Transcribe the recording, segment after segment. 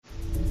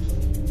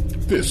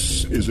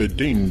This is a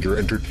Danger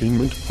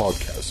Entertainment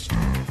podcast.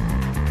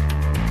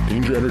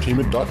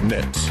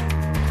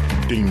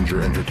 DangerEntertainment.net.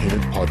 Danger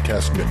Entertainment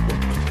Podcast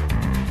Network.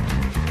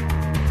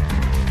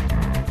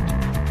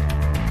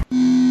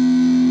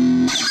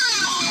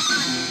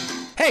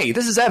 Hey,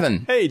 this is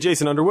Evan. Hey,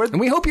 Jason Underwood. And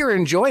we hope you're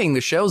enjoying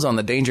the shows on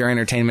the Danger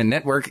Entertainment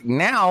Network,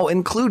 now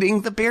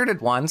including the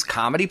Bearded Ones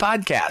comedy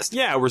podcast.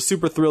 Yeah, we're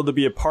super thrilled to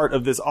be a part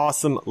of this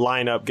awesome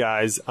lineup,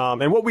 guys.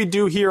 And what we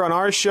do here on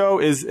our show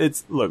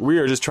is, look, we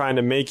are just trying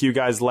to make you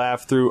guys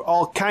laugh through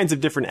all kinds of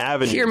different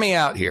avenues. Hear me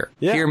out here.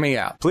 Yeah. Hear me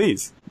out.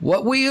 Please.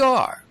 What we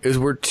are is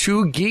we're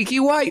two geeky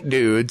white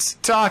dudes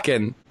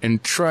talking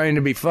and trying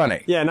to be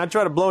funny. Yeah, not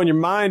try to blow in your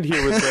mind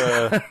here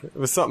with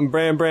with something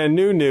brand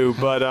new,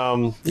 but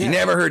You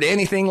never heard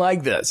anything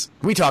like this.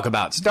 We talk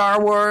about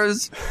Star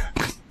Wars.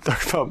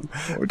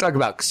 We're talking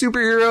about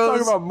superheroes.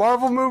 Talk about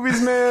Marvel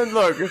movies, man.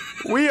 Look,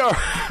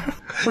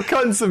 we're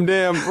cutting some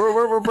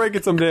we're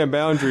breaking some damn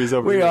boundaries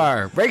over here. We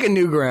are breaking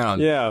new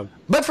ground. Yeah.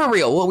 But for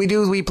real, what we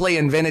do is we play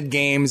invented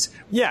games.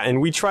 Yeah, and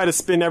we try to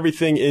spin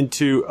everything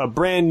into a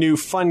brand new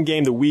fun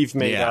game that we've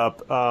made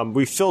up.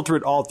 We filter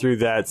it all through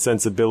that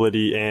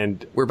sensibility,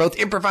 and we're both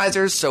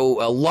improvisers,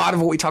 so a lot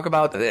of what we talk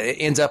about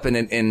ends up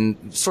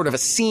in sort of a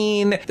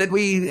scene that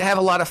we have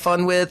a lot of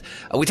fun with.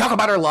 We talk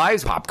about our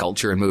lives, pop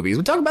culture, and movies.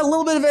 We talk about a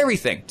little bit of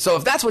everything. So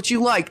if that's what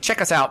you like,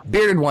 check us out,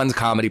 Bearded Ones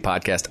Comedy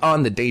Podcast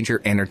on the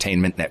Danger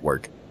Entertainment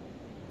Network.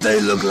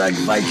 They look like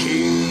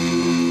Vikings.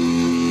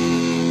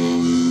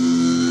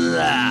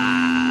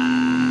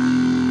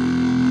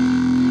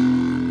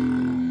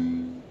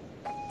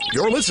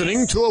 You're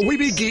listening to a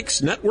Weeby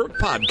Geeks Network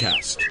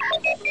podcast.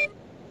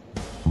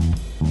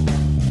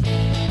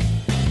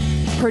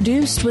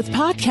 Produced with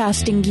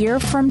podcasting gear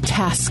from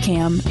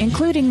Tascam,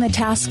 including the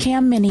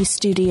Tascam Mini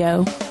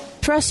Studio.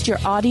 Trust your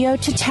audio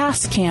to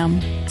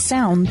Tascam.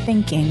 Sound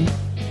thinking.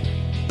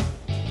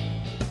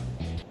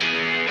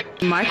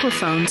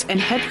 Microphones and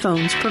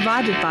headphones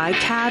provided by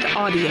CAD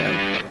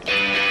Audio.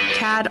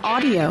 CAD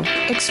Audio,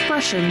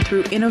 expression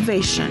through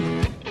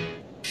innovation.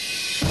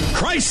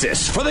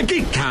 Crisis for the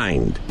geek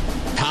kind.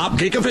 Top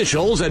geek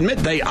officials admit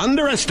they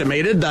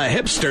underestimated the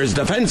hipsters'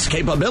 defense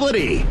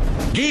capability.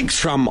 Geeks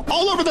from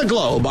all over the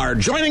globe are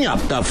joining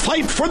up to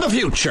fight for the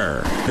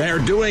future. They're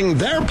doing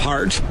their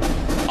part.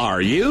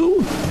 Are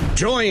you?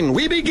 Join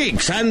Weeby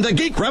Geeks and the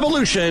Geek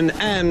Revolution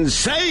and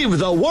save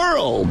the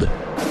world.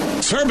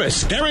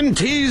 Service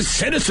guarantees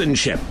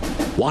citizenship.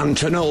 Want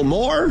to know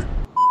more?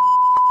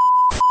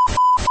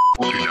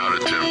 Do not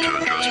attempt to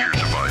adjust your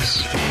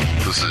device.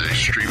 This is a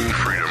streaming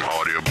freedom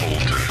audio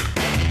bulletin.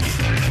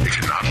 It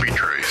cannot be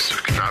traced,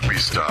 it cannot be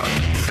stopped,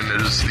 and it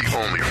is the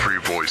only free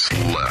voice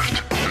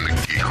left in the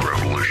Geek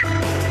Revolution.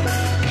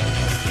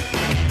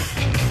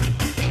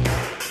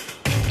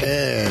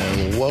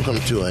 And welcome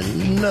to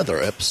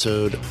another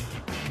episode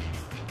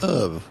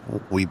of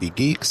Weeby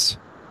Geeks.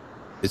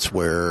 It's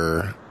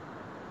where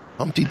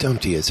Humpty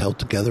Dumpty is held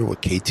together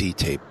with KT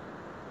tape.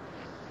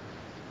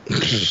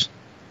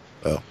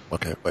 Oh,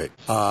 okay, wait.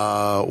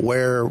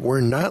 Where we're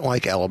not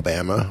like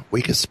Alabama,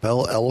 we can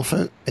spell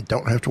elephant and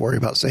don't have to worry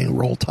about saying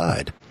roll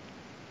tide.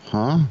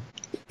 Huh?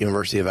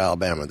 University of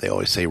Alabama, they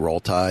always say roll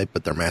tide,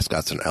 but their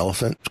mascot's an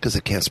elephant because they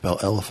can't spell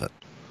elephant.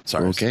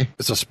 Sorry. Okay.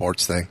 It's a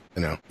sports thing,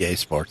 you know. Yay,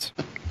 sports.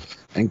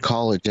 And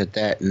college at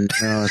that. And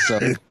so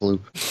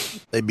blue.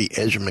 They'd be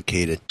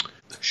educated.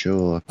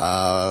 Sure.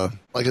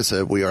 Like I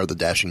said, we are the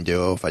Dashing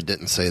Duo. If I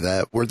didn't say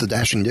that, we're the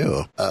Dashing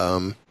Duo.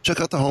 Check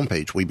out the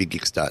homepage,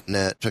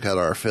 weebygeeks.net. Check out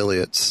our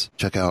affiliates.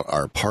 Check out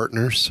our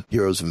partners,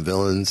 Heroes and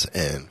Villains,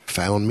 and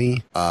Found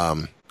Me.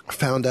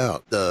 Found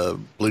out the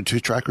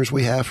Bluetooth trackers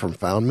we have from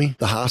Found Me.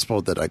 The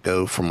hospital that I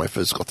go for my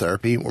physical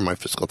therapy, where my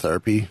physical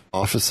therapy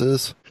office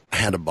is, I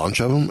had a bunch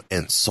of them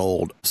and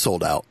sold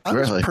out. I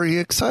was pretty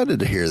excited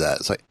to hear that.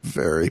 It's like,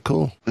 very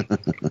cool.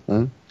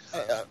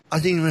 I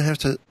didn't even have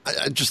to.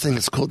 I just think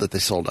it's cool that they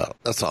sold out.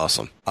 That's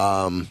awesome.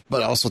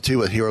 But also, too,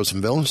 with Heroes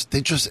and Villains, they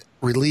just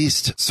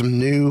released some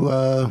new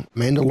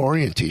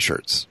Mandalorian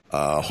t-shirts.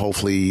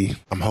 Hopefully,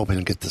 I'm hoping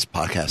to get this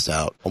podcast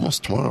out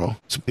almost tomorrow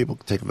so people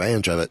can take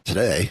advantage of it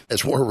today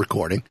as we're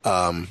recording.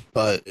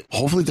 But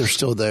hopefully they're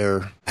still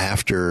there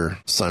after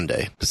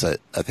Sunday because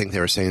I think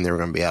they were saying they were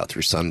going to be out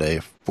through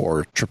Sunday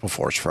for Triple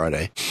Force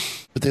Friday.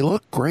 But they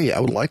look great. I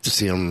would like to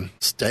see them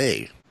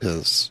stay.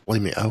 Because,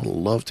 believe me, I would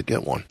love to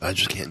get one. I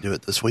just can't do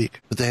it this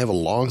week. But they have a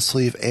long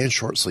sleeve and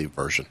short sleeve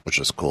version, which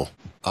is cool.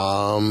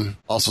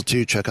 Also,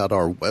 too, check out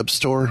our web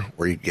store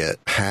where you get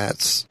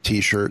hats,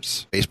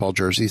 t-shirts, baseball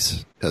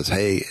jerseys. Because,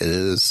 hey, it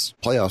is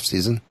playoff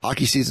season.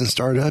 Hockey season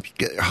started up. You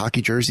get your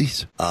hockey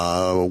jerseys.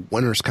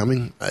 Winter's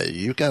coming.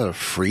 You got a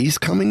freeze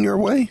coming your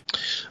way?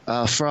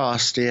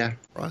 Frost, yeah.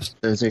 Frost.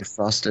 There's a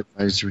frost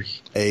advisory.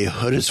 A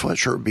hooded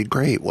sweatshirt would be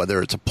great.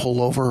 Whether it's a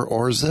pullover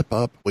or a zip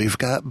up, we've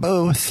got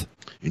both.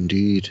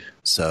 Indeed.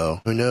 So,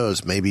 who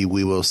knows? Maybe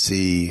we will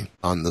see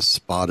on the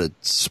Spotted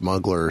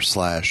Smuggler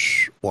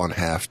 /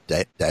 one-half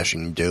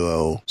Dashing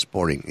Duo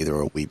sporting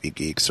either a Weeby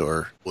Geeks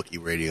or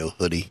Wookiee Radio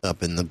hoodie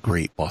up in the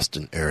great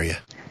Boston area.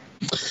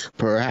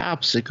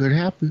 Perhaps it could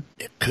happen.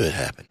 It could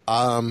happen.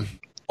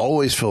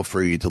 always feel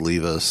free to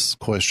leave us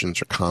questions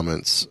or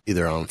comments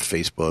either on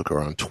Facebook or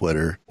on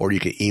Twitter, or you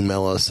can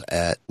email us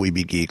at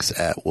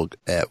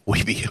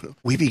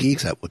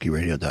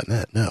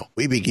weebygeeks@weebygeeks@wikiradio.net. No,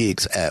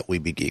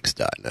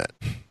 weebygeeks@weebygeeks.net.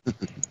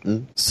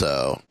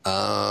 So,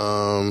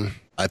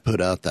 I put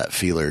out that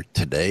feeler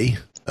today,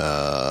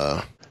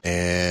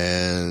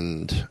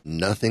 and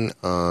nothing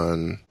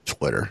on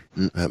Twitter.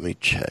 Let me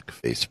check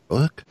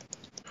Facebook.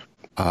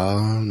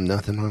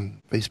 Nothing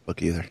on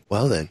Facebook either.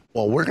 Well,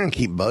 we're going to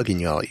keep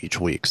bugging y'all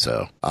each week.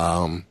 So,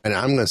 and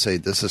I'm going to say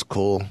this is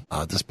cool.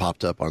 This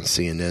popped up on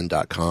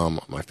CNN.com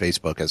on my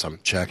Facebook as I'm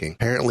checking.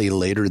 Apparently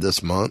later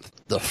this month,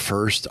 the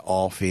first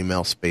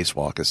all-female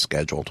spacewalk is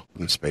scheduled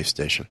from the space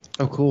station.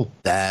 Oh, cool.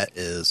 That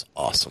is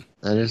awesome.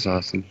 That is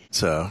awesome.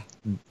 So,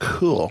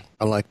 cool.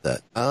 I like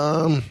that.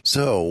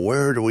 So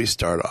where do we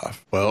start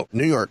off? Well,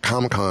 New York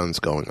Comic-Con's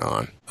going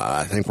on.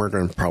 I think we're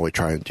going to probably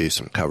try and do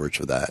some coverage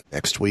of that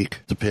next week,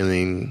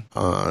 depending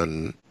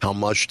on how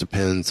much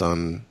depends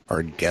on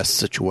our guest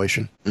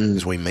situation,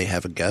 because we may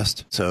have a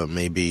guest. So it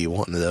may be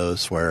one of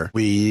those where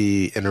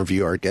we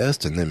interview our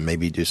guest and then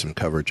maybe do some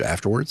coverage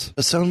afterwards.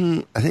 But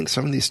I think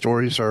some of these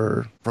stories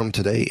are from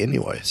today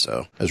anyway,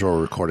 so as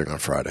we're recording on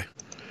Friday.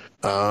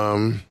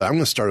 I'm going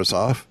to start us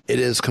off. It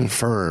is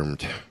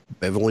confirmed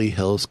Beverly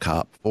Hills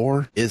Cop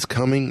 4 is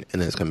coming,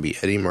 and it's going to be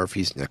Eddie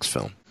Murphy's next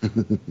film.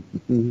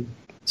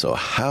 So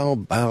how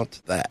about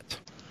that?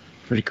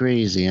 Pretty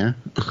crazy, huh?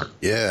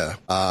 Yeah.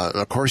 And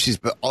of course, he's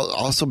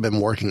also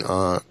been working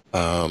on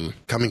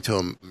Coming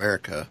to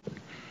America,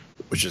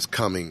 which is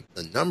coming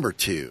the number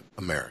 2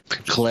 America.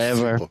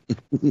 Clever.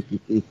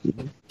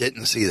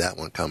 Didn't see that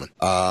one coming.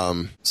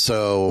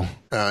 So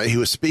he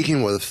was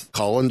speaking with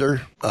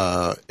Colander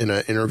in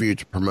an interview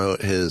to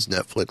promote his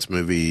Netflix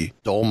movie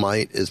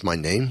Dolomite is My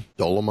Name.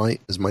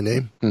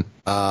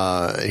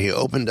 He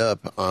opened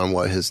up on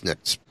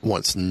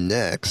what's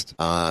next,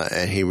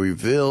 and he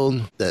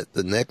revealed that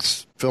the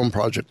next film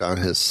project on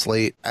his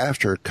slate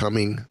after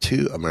Coming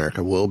to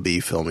America will be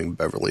filming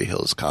Beverly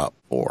Hills Cop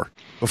 4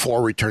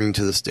 before returning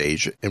to the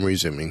stage and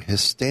resuming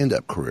his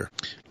stand-up career.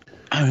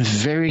 I'm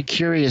very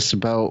curious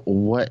about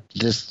what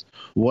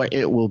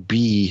it will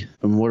be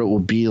and what it will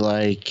be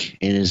like.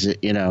 And is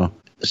it,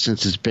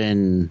 since it's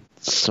been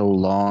so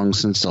long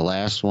since the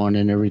last one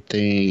and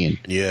everything, and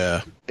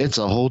yeah, it's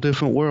a whole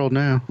different world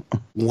now.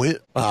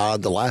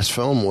 The last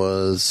film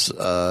was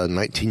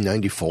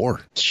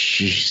 1994.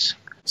 Jeez.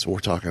 So we're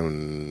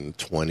talking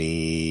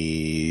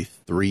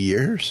 23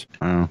 years.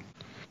 Oh.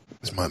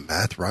 Is my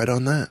math right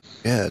on that?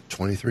 Yeah,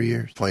 23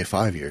 years.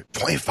 25 years.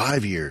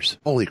 25 years.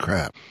 Holy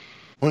crap.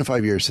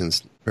 25 years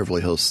since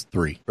Beverly Hills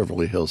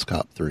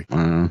Cop 3.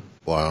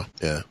 Wow.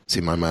 Yeah.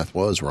 See, my math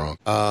was wrong.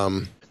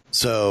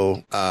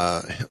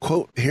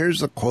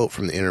 Here's a quote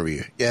from the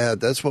interview. Yeah,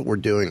 that's what we're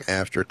doing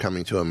after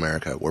Coming to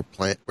America. We're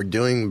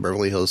doing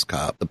Beverly Hills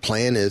Cop. The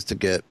plan is to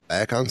get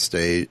back on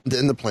stage.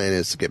 Then the plan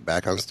is to get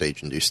back on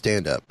stage and do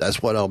stand-up.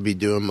 That's what I'll be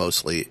doing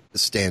mostly,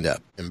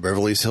 stand-up. And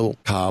Beverly Hills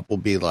Cop will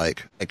be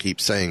like, I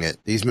keep saying it,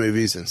 these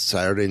movies and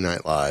Saturday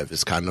Night Live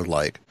is kind of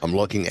like, I'm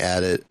looking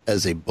at it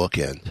as a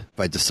bookend. If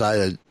I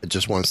decided I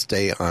just want to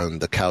stay on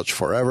the couch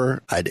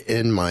forever, I'd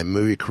end my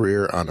movie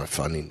career on a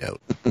funny note.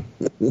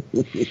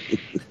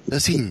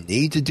 Does he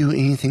need to do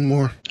anything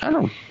more? I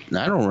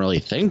don't really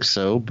think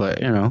so,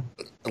 but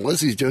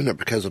unless he's doing it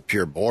because of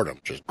pure boredom,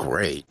 which is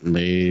great.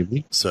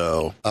 Maybe.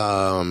 So,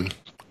 I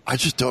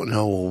just don't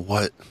know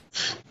what.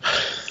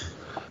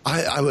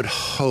 I would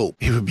hope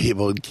he would be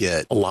able to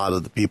get a lot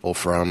of the people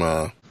from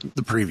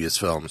the previous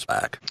films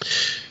back.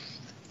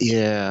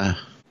 Yeah.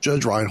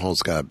 Judge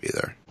Reinhold's got to be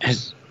there.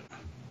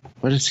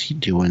 What is he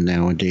doing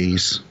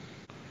nowadays?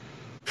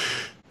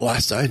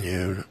 Last I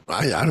knew,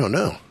 I don't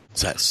know.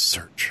 It's that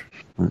search.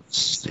 Let's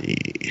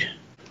see.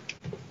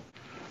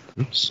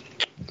 Oops.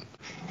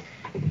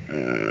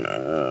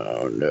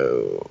 Oh,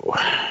 no.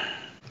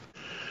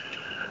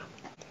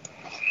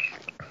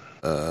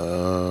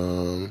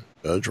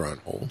 Judge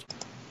Reinhold.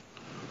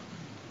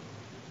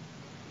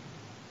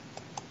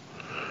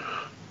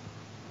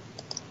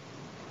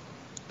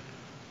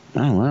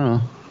 Oh,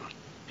 well.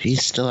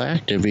 He's still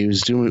active. He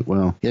was doing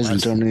well. He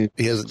hasn't done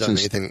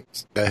anything.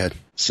 Go ahead.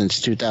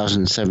 Since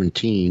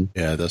 2017.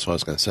 Yeah, that's what I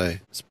was going to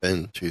say. It's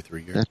been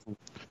 2-3 years.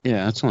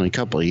 That's only a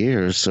couple of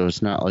years, so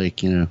it's not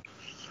like, There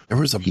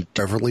was a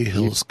Beverly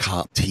Hills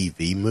Cop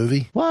TV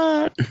movie.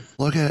 What?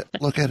 Look at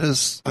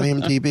his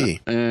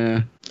IMDb.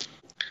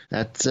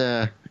 That's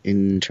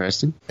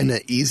interesting. And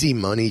the Easy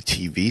Money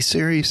TV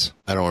series?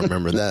 I don't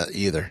remember that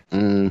either.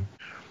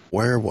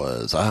 Where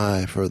was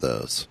I for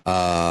those?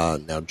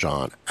 Now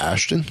John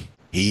Ashton,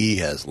 he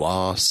has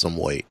lost some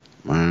weight.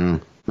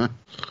 Wow.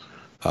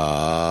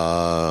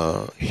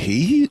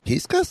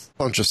 He's got a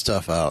bunch of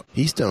stuff out.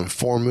 He's done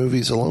 4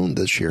 movies alone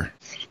this year.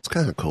 It's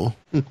kind of cool.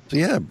 So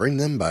yeah, bring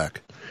them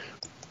back.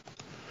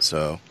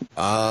 So,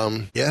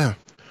 yeah.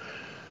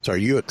 So are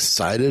you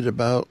excited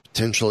about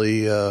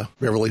potentially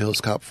Beverly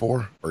Hills Cop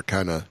 4 or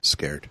kind of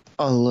scared?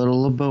 A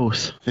little of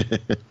both.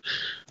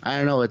 I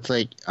don't know. It's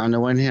like, on the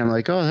one hand, I'm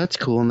like, oh, that's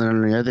cool. And then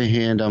on the other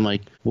hand, I'm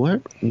like,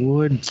 what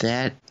would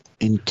that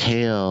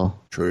entail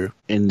True.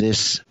 in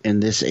this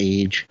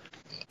age.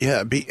 Yeah,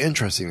 it'd be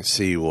interesting to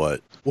see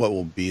what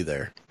will be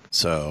there.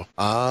 So,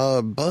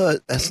 but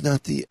that's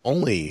not the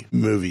only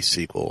movie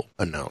sequel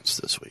announced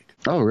this week.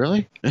 Oh,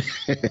 really?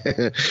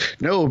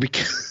 No,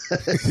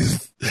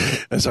 because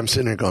As I'm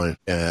sitting here going,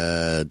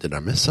 did I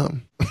miss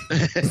something?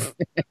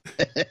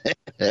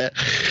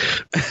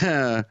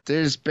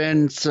 there's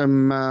been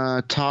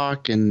some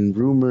talk and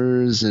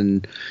rumors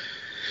and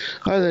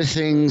other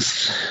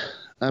things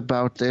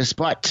about this,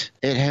 but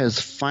it has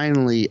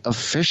finally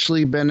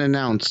officially been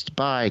announced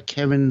by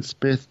Kevin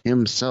Smith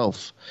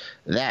himself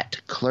that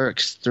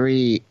Clerks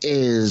 3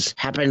 is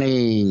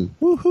happening.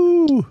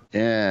 Woohoo!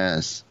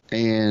 Yes.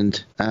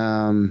 And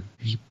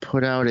he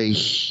put out a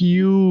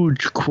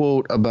huge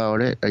quote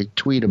about it, a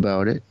tweet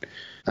about it.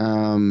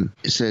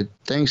 He said,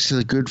 thanks to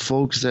the good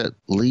folks at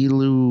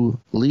Lilu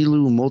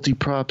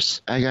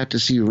Multiprops, I got to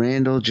see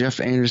Randall,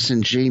 Jeff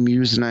Anderson, Jay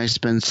Muse, and I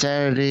spend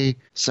Saturday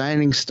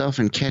signing stuff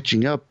and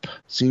catching up,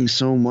 seeing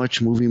so much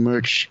movie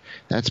merch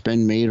that's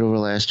been made over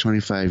the last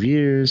 25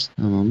 years.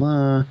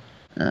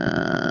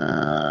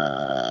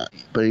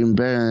 But even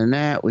better than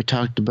that, we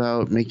talked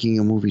about making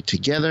a movie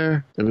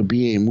together. It'll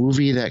be a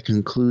movie that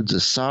concludes a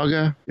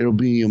saga. It'll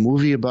be a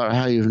movie about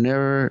how you're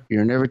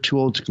never too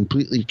old to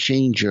completely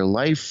change your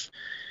life.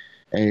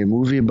 A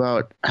movie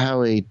about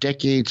how a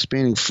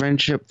decade-spanning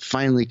friendship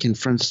finally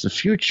confronts the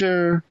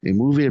future. A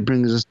movie that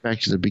brings us back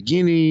to the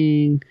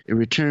beginning. A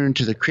return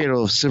to the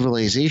cradle of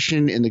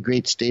civilization in the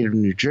great state of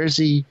New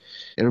Jersey.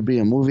 It'll be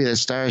a movie that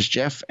stars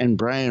Jeff and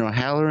Brian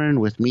O'Halloran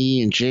with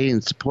me and Jay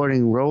in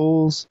supporting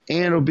roles.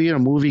 And it'll be a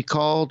movie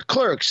called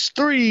Clerks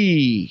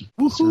 3.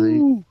 Woohoo!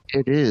 So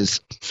it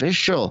is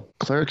official.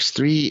 Clerks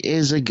 3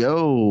 is a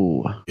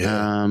go.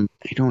 Yeah.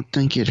 I don't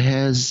think it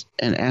has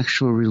an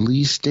actual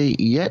release date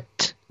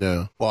yet.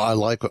 No. Well, I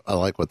like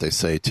what they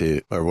say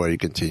too, or what he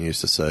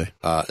continues to say.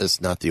 It's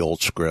not the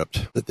old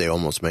script that they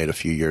almost made a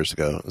few years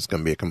ago. It's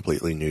going to be a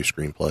completely new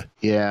screenplay.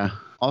 Yeah.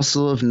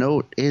 Also of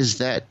note is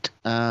that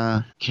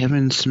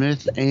Kevin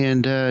Smith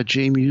and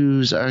Jay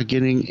Muse are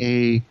getting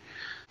a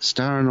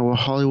star on the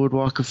Hollywood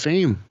Walk of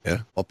Fame.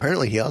 Yeah. Well,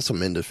 apparently he also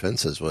mended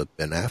fences with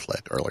Ben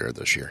Affleck earlier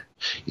this year.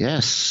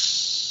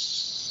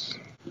 Yes.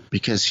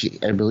 Because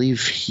I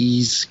believe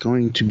he's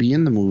going to be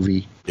in the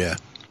movie. Yeah.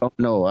 Oh,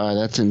 no,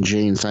 that's in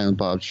Jay and Silent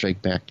Bob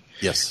Strike Back.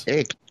 Yes. Hey,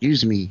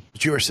 excuse me.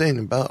 But you were saying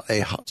about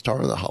a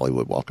star of the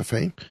Hollywood Walk of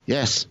Fame?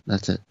 Yes,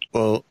 that's it.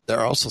 Well,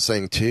 they're also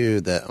saying, too,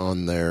 that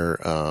on their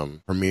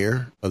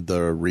premiere of the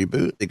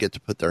reboot, they get to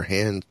put their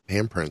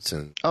handprints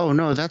in. Oh,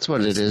 no, that's what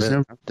it is.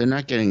 They're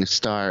not getting a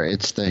star.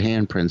 It's the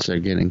handprints they're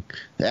getting.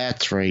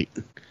 That's right.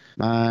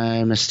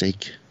 My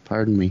mistake.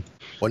 Pardon me.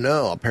 Well,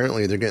 no,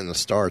 apparently they're getting a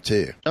star,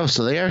 too. Oh,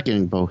 so they are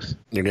getting both.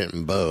 They're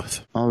getting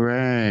both. All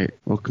right.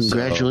 Well,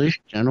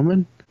 congratulations,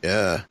 gentlemen.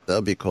 Yeah,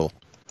 that'll be cool.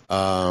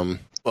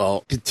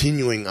 Well,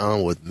 continuing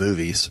on with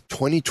movies,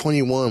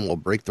 2021 will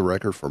break the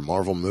record for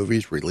Marvel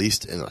movies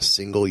released in a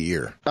single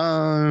year.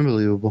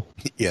 Unbelievable.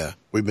 Yeah.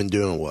 We've been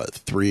doing,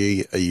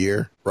 3 a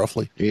year,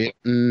 roughly? Yeah.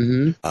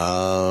 Mm-hmm.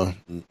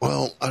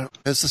 Well,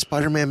 has the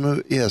Spider-Man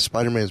movie? Yeah,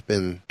 Spider-Man's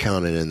been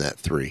counted in that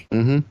 3.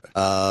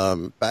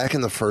 Mm-hmm. Back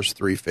in the first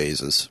 3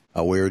 phases,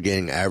 we were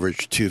getting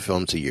average 2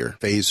 films a year.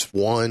 Phase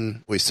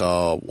 1, we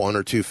saw 1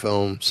 or 2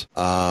 films,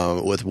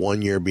 with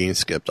 1 year being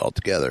skipped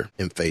altogether.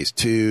 In phase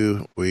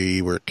 2,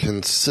 we were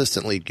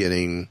consistently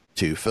getting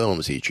 2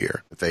 films each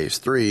year. In phase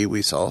 3,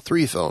 we saw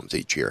 3 films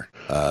each year.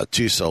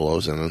 2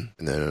 solos and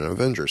then an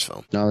Avengers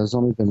film. No, there's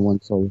only been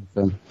 1 solo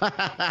film.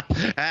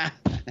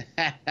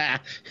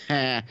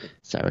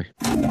 Sorry.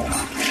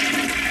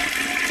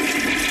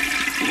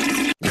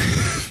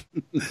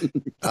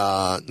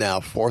 Now,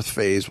 fourth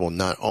phase will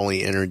not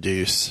only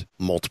introduce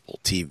multiple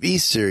TV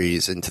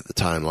series into the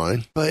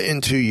timeline, but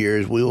in 2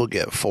 years, we will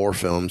get 4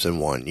 films in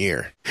 1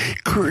 year.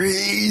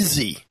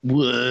 Crazy.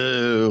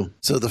 Whoa.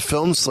 So the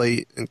film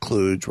slate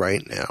includes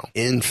right now,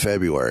 in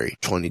February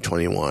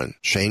 2021,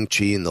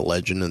 Shang-Chi and the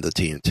Legend of the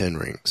Ten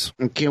Rings.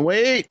 I can't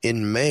wait.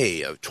 In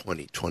May of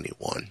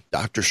 2021,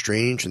 Doctor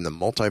Strange and the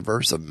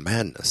Multiverse of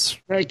Madness.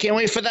 I can't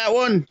wait for that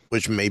one.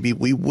 Which maybe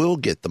we will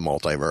get the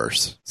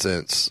multiverse,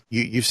 since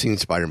you've seen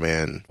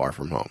Spider-Man Far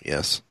From Home,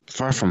 yes?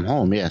 Far From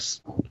Home,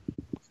 yes.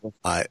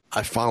 I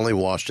finally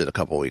watched it a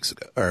couple weeks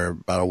ago, or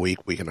about a week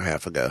and a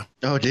half ago.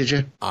 Oh, did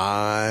you?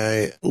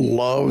 I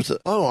loved,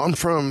 I'm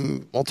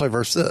from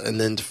Multiverse, and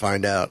then to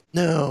find out,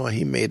 no,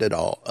 he made it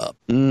all up.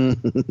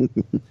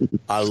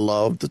 I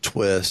love the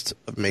twist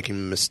of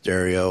making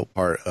Mysterio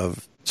part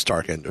of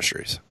Stark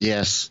Industries.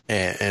 Yes.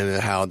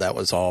 And how that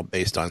was all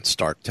based on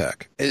Stark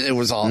tech. It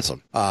was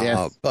awesome.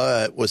 Yes.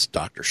 But with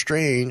Doctor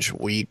Strange,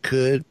 we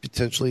could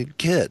potentially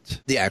get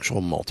the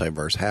actual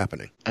multiverse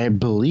happening. I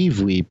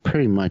believe we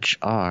pretty much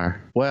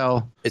are.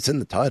 Well, it's in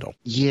the title.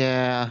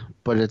 Yeah,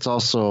 but it's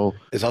also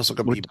going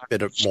to be a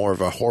bit more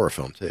of a horror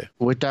film, too.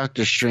 With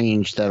Doctor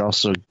Strange, that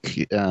also,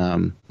 could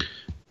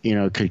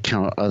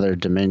count other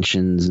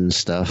dimensions and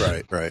stuff.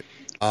 Right.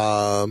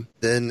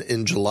 Then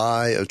in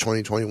July of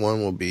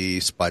 2021 will be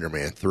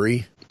Spider-Man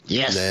 3.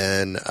 Yes.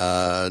 And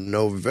then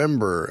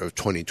November of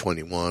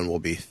 2021 will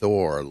be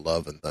Thor: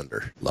 Love and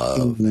Thunder.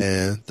 Love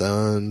and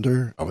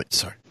Thunder. Oh wait,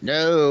 sorry.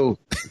 No.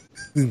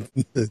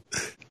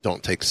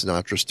 Don't take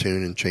Sinatra's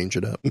tune and change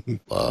it up.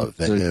 Love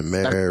and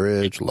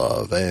marriage,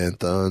 love and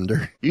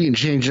thunder. You can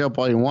change it up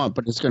all you want,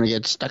 but it's going to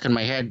get stuck in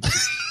my head.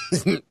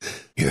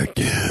 You're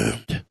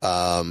doomed.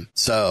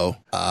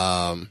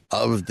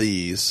 Of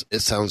these, it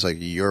sounds like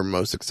you're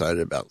most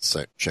excited about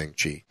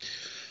Shang-Chi.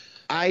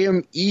 I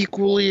am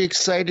equally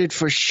excited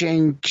for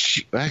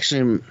Shang-Chi.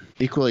 Actually, I'm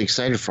equally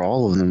excited for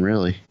all of them,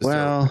 really.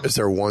 Is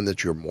there one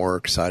that you're more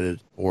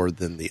excited for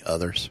than the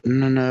others?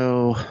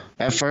 No.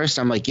 At first,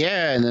 I'm like,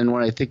 yeah. And then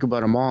when I think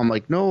about them all, I'm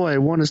like, no, I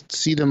want to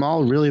see them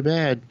all really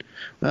bad.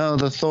 Well,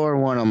 the Thor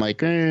one, I'm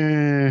like,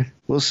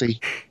 we'll see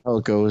how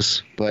it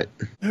goes. But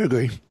I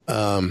agree.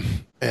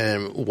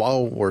 And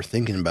while we're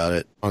thinking about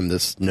it, on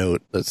this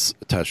note that's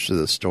attached to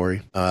this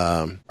story,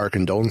 our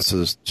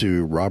condolences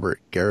to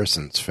Robert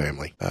Garrison's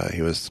family.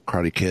 He was a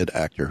Karate Kid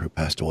actor who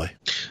passed away.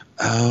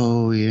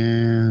 Oh,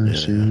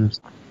 yeah.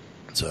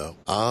 So,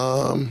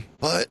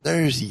 but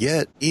there's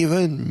yet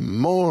even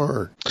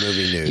more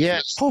movie news.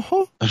 Yes.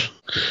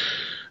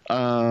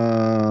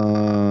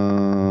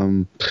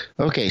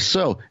 Okay,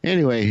 so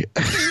anyway,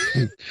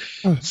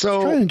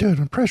 so trying to do an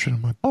impression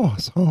of my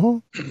boss.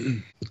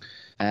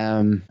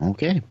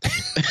 Okay.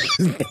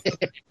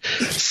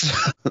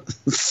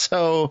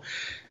 so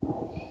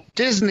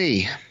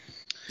Disney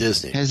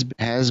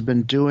has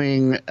been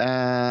doing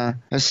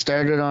has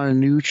started on a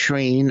new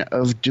train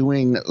of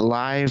doing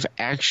live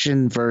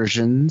action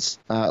versions,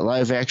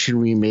 live action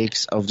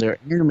remakes of their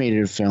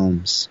animated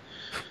films.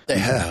 They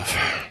have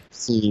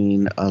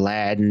seen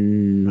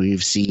Aladdin,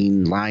 we've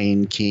seen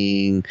Lion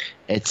King,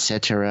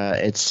 etc.,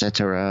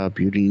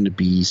 Beauty and the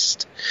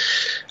Beast.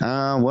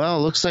 Well,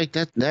 it looks like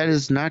that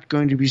is not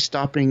going to be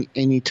stopping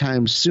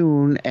anytime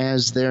soon,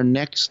 as their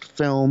next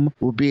film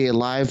will be a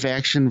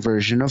live-action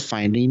version of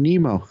Finding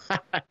Nemo.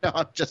 No,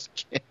 I'm just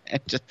kidding.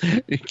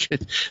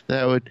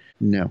 That would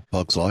no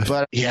Bug's Life,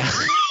 but yeah.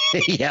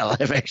 Yeah,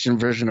 live-action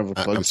version of a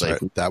Bug's Life.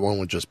 That one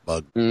would just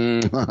bug.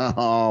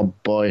 Oh,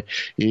 boy.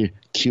 You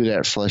cue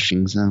that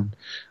flushing sound.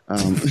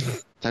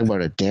 Talk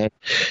about a dad.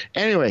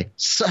 Anyway,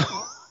 so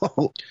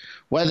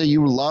whether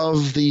you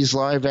love these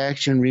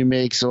live-action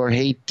remakes or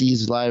hate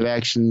these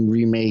live-action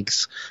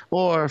remakes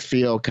or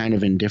feel kind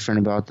of indifferent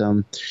about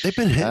them. They've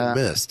been hit and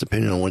miss,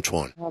 depending on which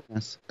one.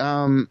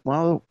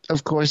 Well,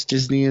 of course,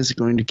 Disney is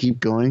going to keep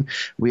going.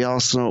 We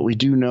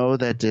do know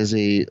that there's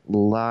a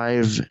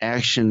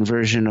live-action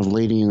version of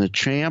Lady and the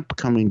Tramp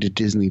coming to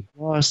Disney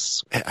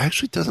Plus. It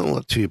actually doesn't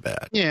look too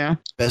bad. Yeah.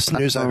 Best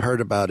news I've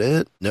heard about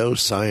it, no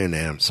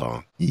Cyan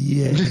song.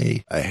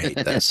 Yay. I hate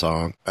that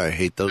song. I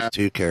hate those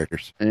two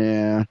characters.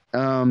 Yeah.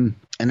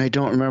 And I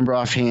don't remember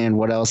offhand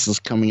what else is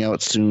coming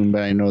out soon,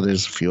 but I know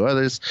there's a few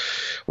others.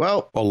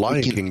 Well,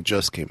 Lion King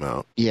just came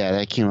out. Yeah,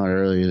 that came out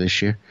earlier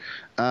this year.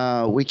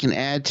 We can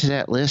add to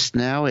that list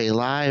now a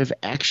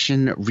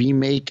live-action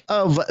remake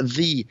of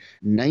the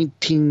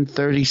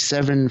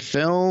 1937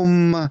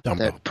 film Dumbo.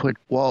 That put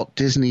Walt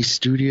Disney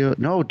Studio...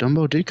 No,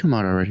 Dumbo did come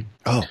out already.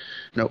 Oh.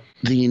 No,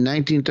 the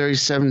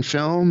 1937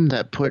 film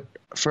that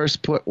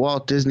first put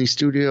Walt Disney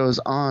Studios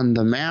on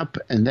the map,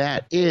 and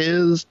that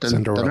is...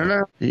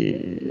 Cinderella.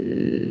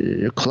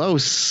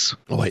 Close.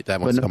 Oh, wait,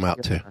 that one's come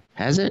out too.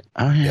 Has it?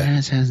 Oh, yeah.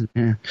 It hasn't.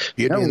 Yeah.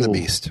 Beauty and the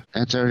Beast.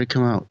 That's already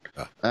come out.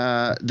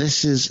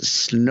 This is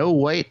Snow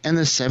White and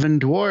the Seven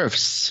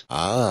Dwarfs.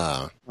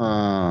 Yes.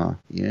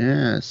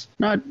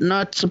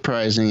 Not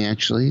surprising,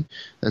 actually,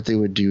 that they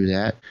would do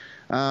that.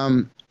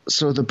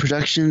 So the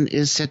production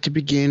is set to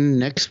begin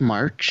next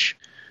March.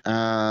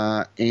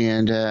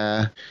 And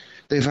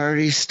they've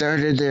already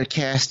started their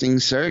casting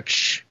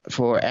search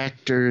for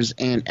actors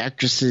and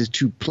actresses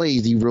to play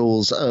the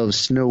roles of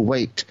Snow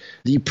White,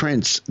 the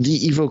Prince, the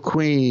Evil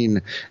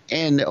Queen,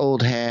 and the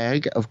Old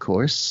Hag, of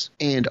course,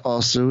 and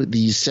also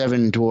the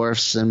Seven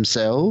Dwarfs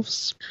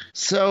themselves.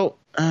 So,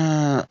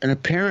 and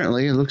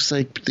apparently it looks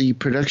like the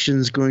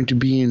production's going to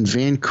be in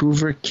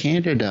Vancouver,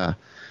 Canada.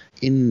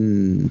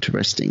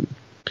 Interesting.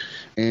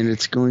 And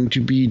it's going to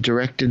be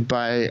directed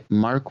by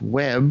Mark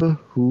Webb,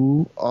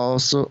 who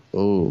also...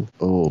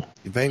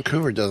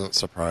 Vancouver doesn't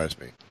surprise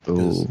me.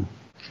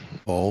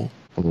 What?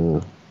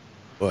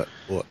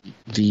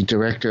 The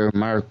director,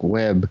 Mark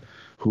Webb,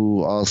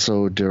 who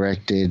also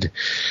directed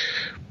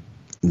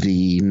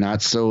the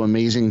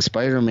not-so-amazing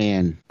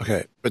Spider-Man.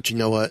 Okay, but you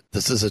know what?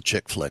 This is a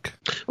chick flick.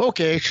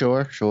 Okay,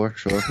 sure.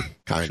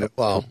 Kind of.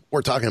 Well,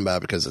 we're talking about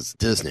it because it's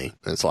Disney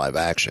and it's live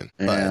action.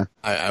 Yeah.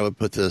 But I would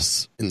put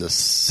this in the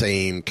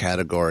same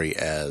category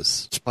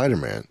as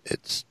Spider-Man.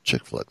 It's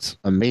chick flicks.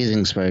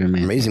 Amazing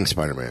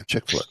Spider-Man.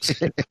 Chick flicks.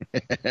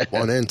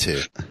 1 and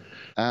 2.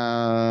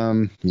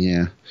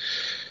 Yeah.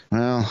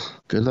 Well,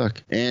 good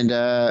luck. And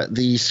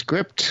the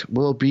script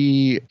will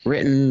be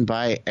written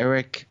by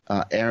Aaron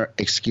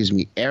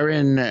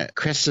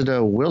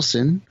Cressida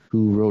Wilson,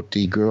 who wrote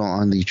The Girl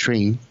on the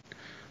Train.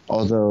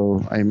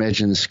 Although I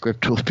imagine the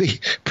script will be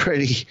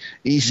pretty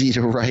easy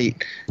to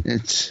write.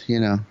 It's,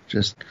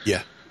 just...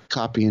 Yeah.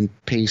 copy and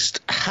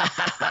paste.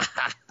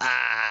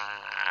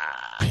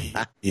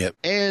 Yep.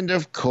 And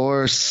of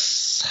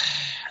course,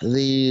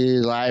 the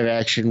live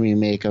action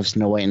remake of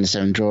Snow White and the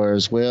Seven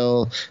Dwarfs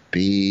will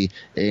be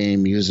a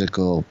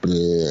musical.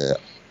 Blech.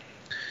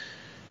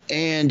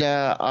 And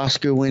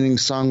Oscar-winning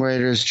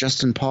songwriters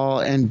Justin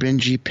Paul and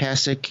Benji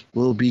Pasek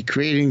will be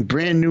creating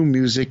brand new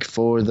music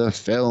for the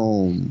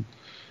film,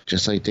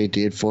 just like they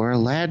did for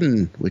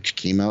Aladdin, which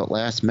came out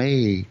last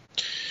May.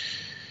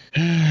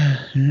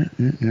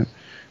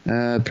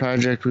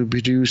 Project will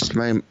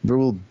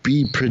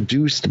be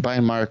produced by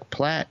Mark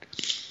Platt,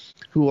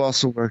 who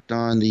also worked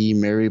on the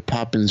Mary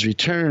Poppins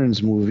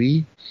Returns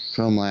movie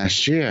from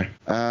last year.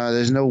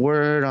 There's no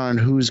word on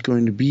who's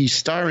going to be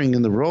starring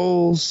in the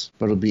roles,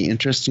 but it'll be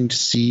interesting to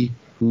see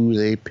who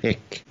they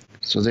pick.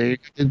 So there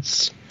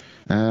it's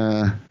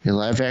a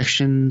live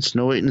action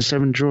Snow White and the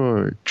Seven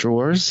Drawers.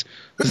 Drawers.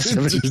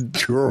 Snow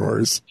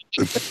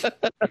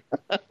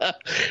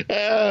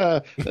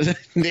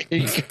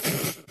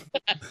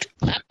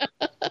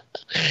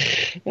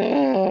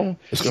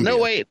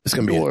White. It's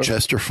going to be a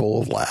Chester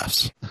full of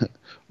laughs.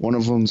 One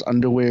of them's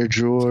underwear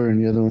drawer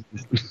and the other one.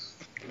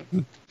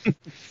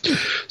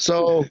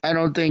 So I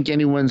don't think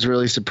anyone's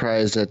really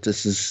surprised that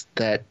this is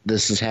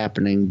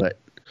happening, but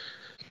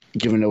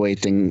given the way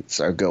things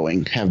have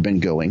been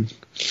going,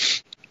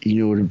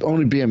 it would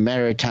only be a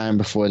matter of time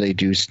before they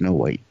do Snow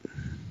White.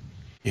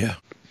 Yeah.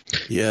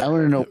 I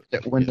want to know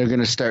when they're going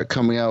to start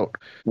coming out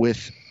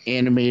with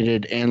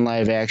animated and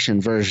live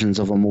action versions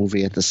of a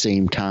movie at the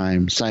same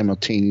time,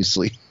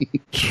 simultaneously.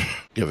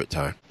 Give it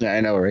time. Yeah,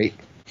 I know, right?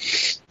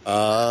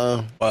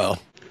 Well,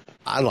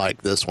 I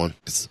like this one.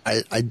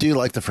 I do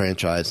like the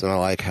franchise, and I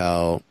like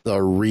how the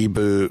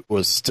reboot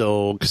was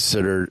still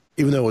considered,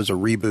 even though it was a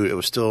reboot, it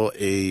was still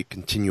a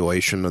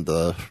continuation of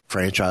the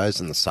franchise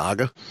and the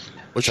saga,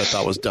 which I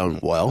thought was done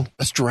well.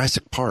 That's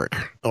Jurassic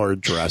Park or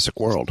Jurassic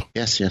World.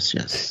 Yes. Yeah.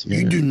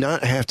 You do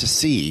not have to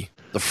see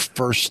the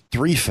first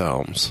 3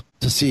 films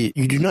to see.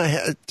 You do not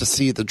have to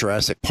see the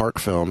Jurassic Park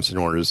films in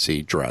order to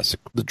see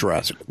the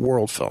Jurassic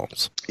World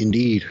films.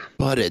 Indeed.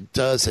 But it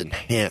does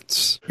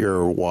enhance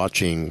your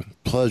watching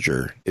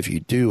pleasure if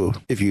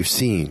you've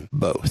seen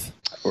both.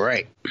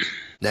 Right.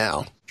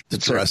 Now, the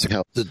Jurassic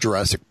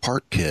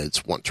Park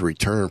kids want to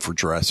return for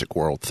Jurassic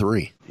World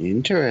 3.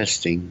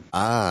 Interesting.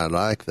 I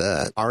like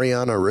that.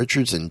 Ariana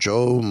Richards and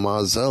Joe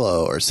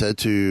Mazzello are said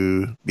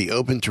to be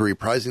open to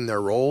reprising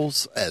their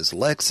roles as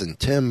Lex and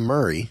Tim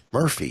Murphy,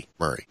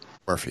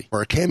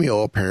 for a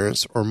cameo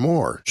appearance or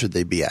more, should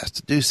they be asked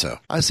to do so.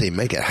 I say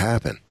make it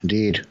happen.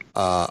 Indeed.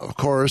 Of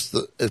course,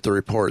 if the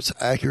report's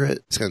accurate,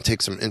 it's going to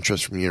take some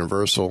interest from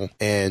Universal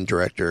and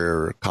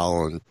director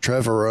Colin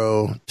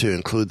Trevorrow to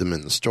include them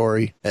in the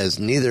story, as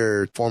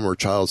neither former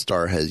child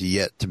star has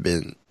yet to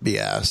be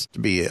asked to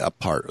be a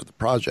part of the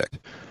project.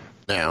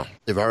 Now,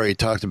 they've already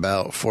talked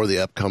about for the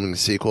upcoming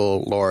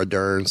sequel, Laura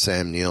Dern,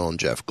 Sam Neill, and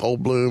Jeff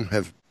Goldblum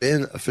have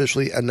been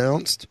officially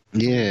announced.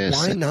 Yes.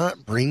 Why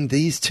not bring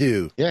these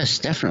two? Yes,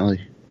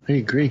 definitely. I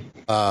agree.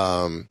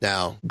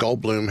 Now,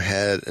 Goldblum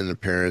had an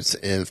appearance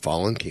in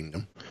Fallen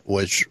Kingdom,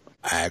 which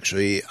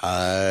actually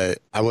I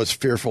was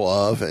fearful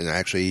of, and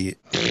actually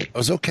it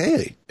was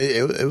okay.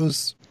 It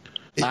was...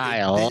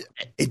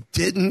 It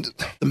didn't.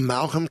 The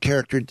Malcolm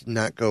character did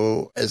not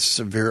go as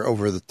severe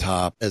over the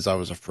top as I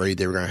was afraid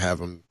they were going to have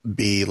him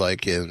be,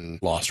 like in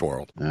Lost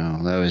World.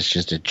 No, that was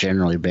just a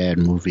generally bad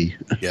movie.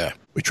 Yeah,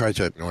 we tried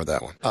to ignore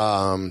that one.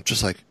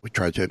 Just like we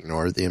tried to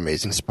ignore the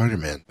Amazing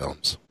Spider-Man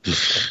films.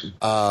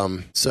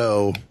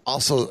 So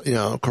also,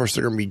 of course,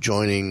 they're going to be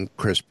joining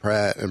Chris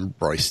Pratt and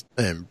Bryce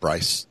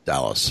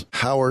Dallas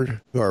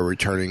Howard, who are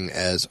returning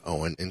as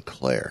Owen and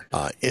Claire.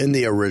 In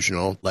the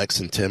original, Lex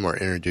and Tim are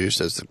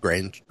introduced as the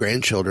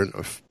grandchildren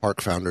of park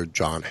founder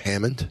John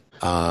Hammond,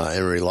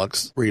 and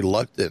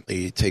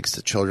reluctantly takes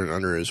the children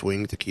under his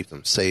wing to keep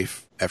them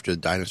safe after the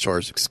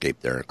dinosaurs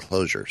escape their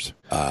enclosures.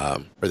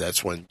 Or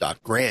that's when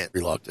Doc Grant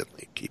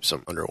reluctantly keeps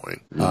them under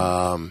wing.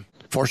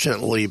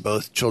 Fortunately,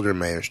 both children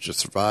managed to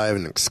survive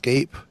and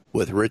escape,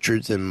 with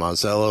Richards and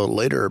Mazzello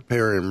later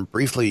appearing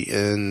briefly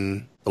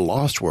in The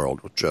Lost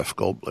World with Jeff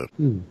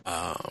Goldblum.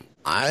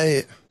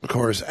 Of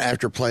course,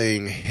 after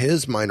playing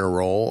his minor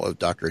role of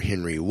Dr.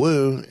 Henry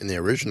Wu in the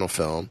original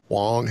film,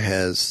 Wong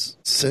has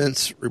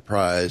since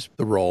reprised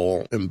the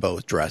role in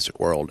both Jurassic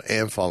World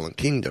and Fallen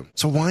Kingdom.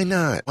 So why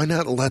not? Why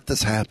not let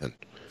this happen?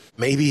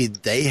 Maybe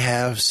they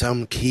have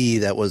some key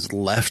that was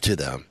left to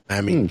them.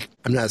 I mean,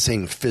 I'm not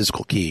saying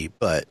physical key,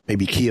 but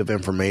maybe key of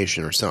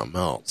information or something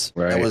else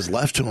that was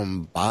left to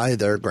them by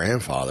their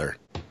grandfather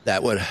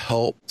that would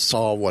help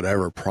solve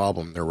whatever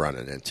problem they're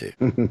running into.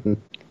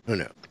 Who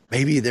knows?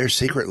 Maybe they're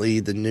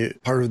secretly the new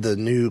part of the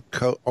new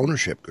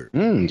ownership group.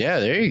 Yeah,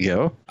 there you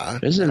go.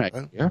 Isn't it?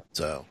 Yeah.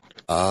 So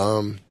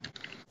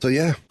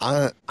yeah,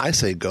 I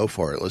say go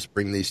for it. Let's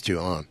bring these two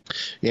on.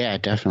 Yeah,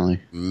 definitely.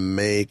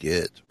 Make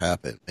it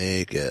happen.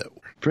 Make it.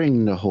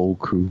 Bring the whole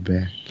crew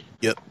back.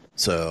 Yep.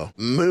 So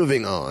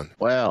moving on.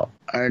 Well,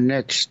 our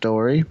next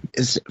story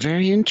is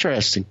very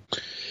interesting.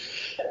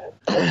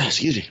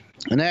 Excuse me.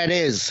 And that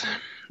is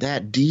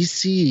that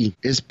DC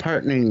is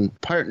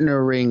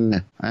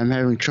partnering. I'm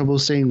having trouble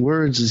saying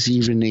words this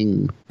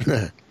evening.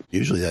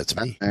 Usually that's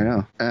me. I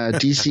know.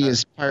 DC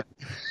is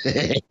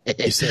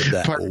You said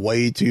that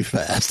way too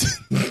fast.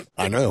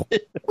 I know.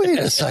 Wait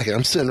a second.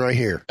 I'm sitting right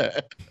here.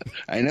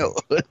 I know.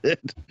 There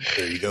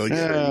you go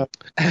again.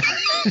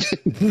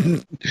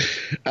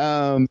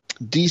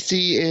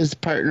 DC is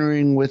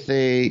partnering with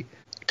a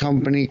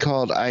company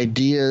called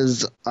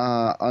Ideas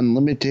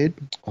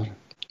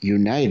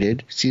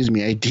United.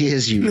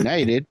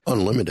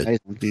 Unlimited.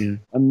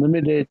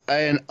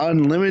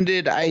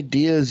 Unlimited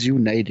Ideas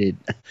United.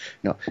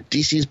 No,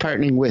 DC is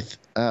partnering with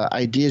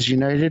Ideas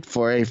United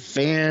for a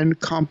fan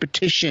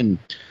competition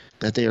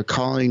that they are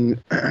calling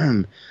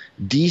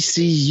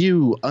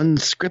DCU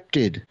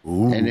Unscripted.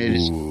 Ooh. And it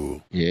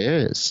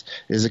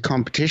is a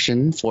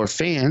competition for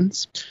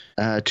fans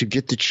to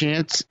get the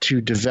chance to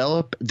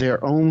develop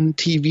their own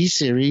TV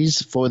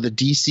series for the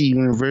DC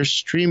Universe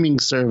streaming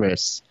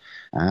service.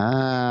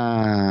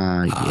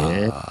 Yeah.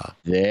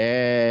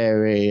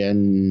 Very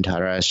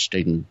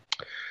interesting.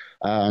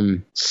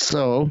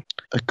 So,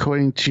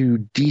 according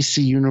to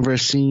DC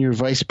Universe Senior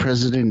Vice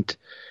President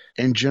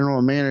and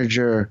General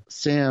Manager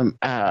Sam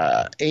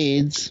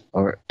Addis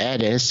or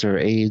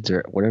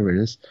whatever it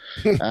is,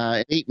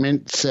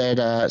 Aitman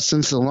said,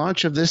 since the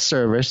launch of this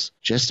service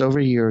just over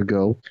a year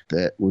ago,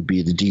 that would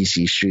be the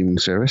DC streaming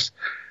service,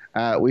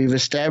 we've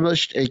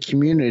established a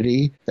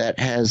community that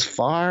has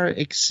far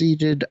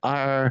exceeded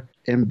our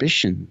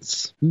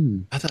ambitions.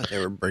 I thought they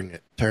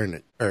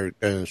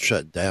were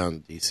shut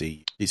down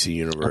DC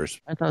Universe.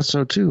 I thought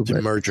so too.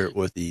 To merge it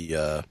with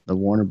the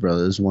Warner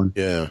Brothers one.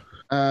 Yeah.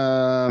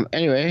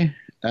 Anyway,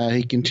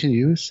 he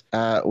continues.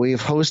 We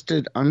have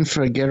hosted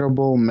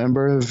unforgettable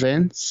member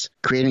events,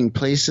 creating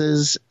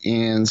places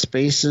and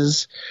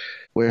spaces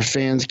where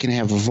fans can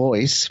have a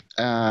voice.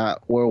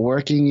 We're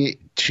working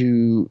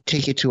to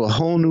take it to a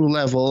whole new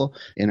level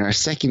in our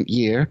second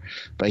year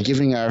by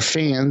giving our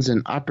fans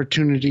an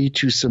opportunity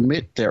to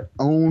submit their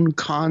own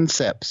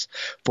concepts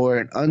for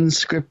an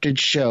unscripted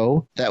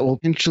show that will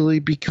eventually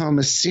become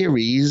a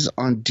series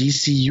on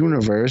DC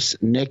Universe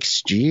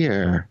next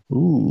year.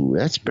 Ooh,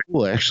 that's pretty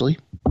cool, actually.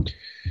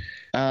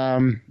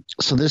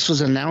 So this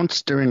was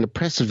announced during a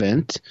press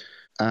event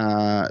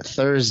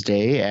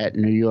Thursday at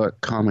New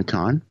York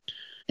Comic-Con.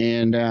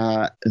 And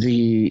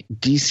the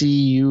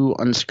DCU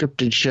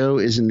Unscripted show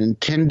is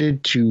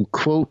intended to,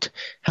 quote,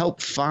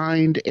 help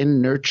find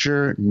and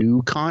nurture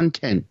new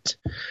content,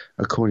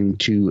 according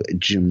to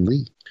Jim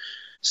Lee.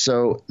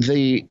 So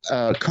the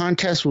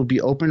contest will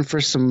be open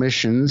for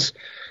submissions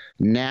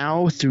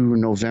now through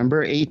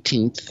November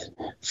 18th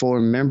for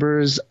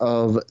members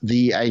of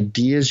the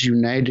Ideas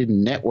United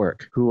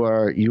Network who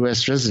are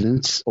U.S.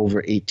 residents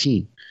over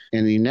 18.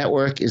 And the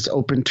network is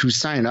open to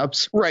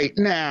signups right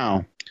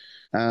now.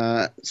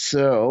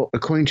 So,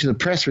 according to the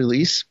press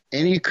release,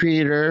 any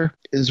creator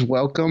is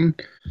welcome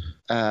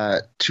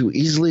to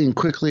easily and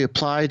quickly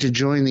apply to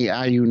join the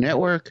IU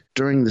network.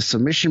 During the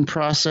submission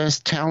process,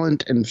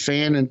 talent and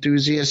fan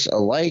enthusiasts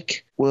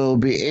alike will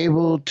be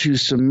able to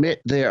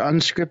submit their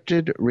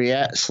unscripted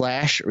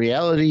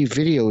reality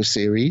video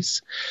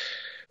series.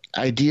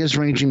 Ideas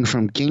ranging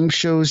from game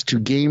shows to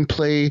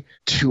gameplay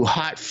to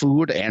hot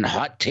food and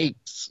hot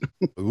takes.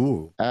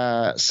 Ooh.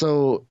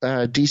 So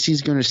DC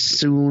is going to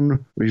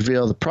soon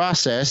reveal the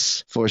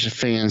process for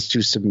fans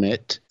to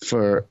submit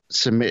for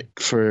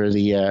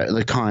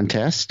the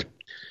contest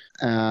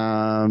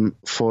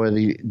for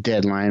the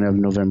deadline of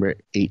November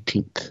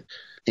 18th.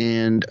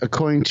 And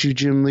according to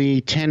Jim Lee,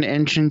 10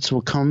 entrants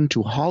will come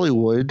to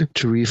Hollywood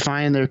to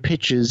refine their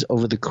pitches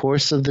over the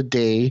course of the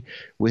day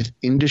with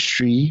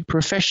industry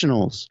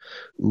professionals.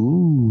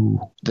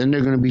 Ooh. Then they're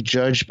going to be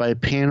judged by a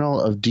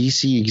panel of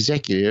DC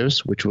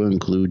executives, which will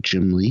include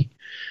Jim Lee,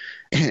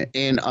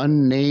 and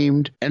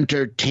unnamed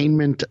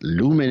entertainment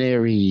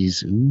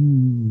luminaries.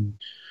 Ooh.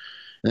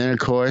 Then, of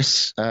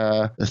course,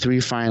 the three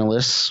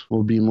finalists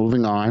will be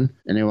moving on,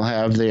 and they will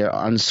have their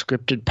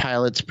unscripted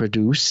pilots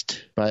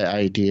produced by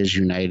Ideas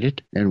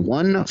United. And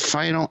one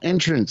final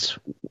entrant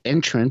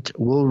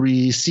will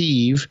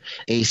receive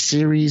a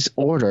series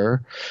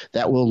order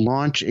that will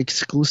launch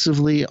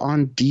exclusively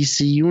on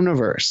DC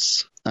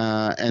Universe.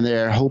 And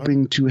they're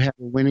hoping to have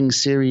a winning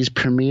series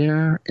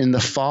premiere in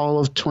the fall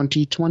of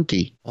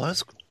 2020. Well,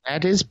 that's cool.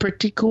 That is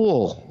pretty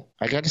cool,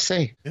 I got to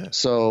say. Yeah.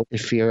 So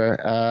if you're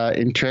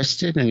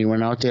interested,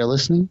 anyone out there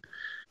listening,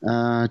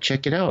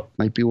 check it out.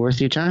 Might be worth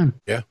your time.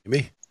 Yeah,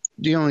 me.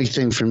 The only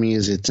thing for me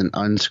is it's an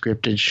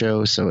unscripted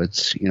show, so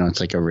it's it's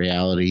like a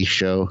reality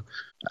show.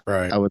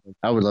 Right. I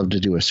would love to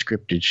do a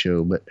scripted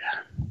show, but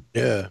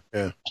yeah.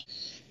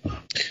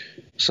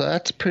 So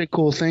that's a pretty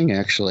cool thing,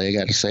 actually, I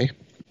got to say.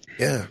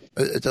 Yeah,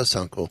 It does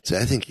sound cool. See,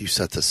 I think you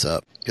set this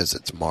up because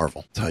it's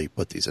Marvel. That's how you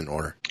put these in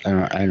order.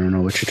 I don't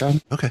know what you're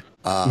talking. Okay.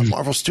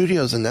 Marvel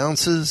Studios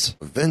announces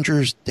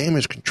Avengers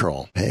Damage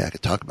Control. Hey, I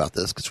could talk about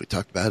this because we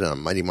talked about it on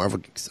Mighty Marvel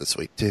Geeks this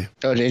week, too.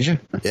 Oh, did you?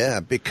 Yeah,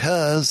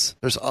 because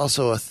there's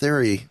also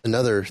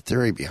another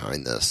theory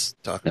behind this.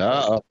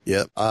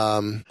 Yep.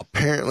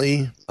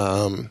 Apparently,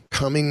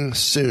 coming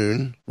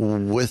soon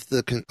with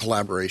the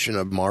collaboration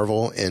of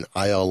Marvel and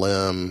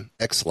ILM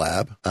X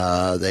Lab,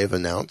 they've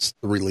announced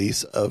the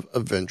release of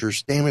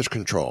Avengers Damage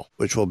Control,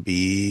 which will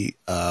be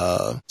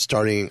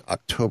starting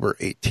October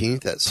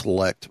 18th at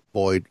select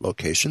Void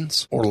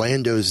locations.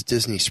 Orlando's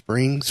Disney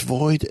Springs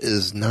Void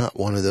is not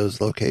one of those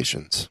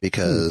locations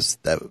because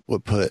that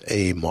would put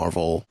a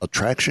Marvel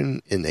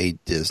attraction in a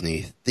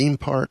Disney theme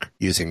park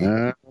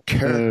using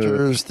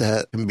characters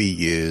that can be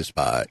used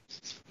by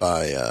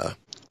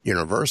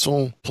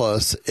Universal,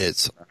 plus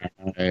it's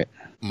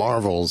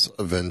Marvel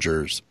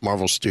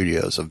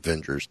Studios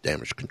Avengers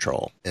Damage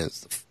Control. And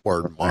it's the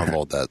word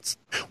Marvel that's,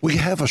 we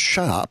have a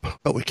shop,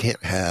 but we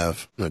can't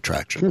have an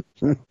attraction.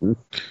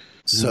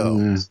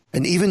 So,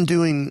 and even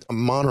doing a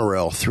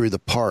monorail through the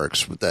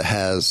parks that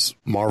has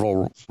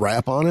Marvel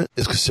wrap on it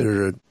is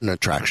considered an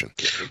attraction.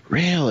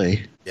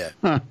 Really? Yeah.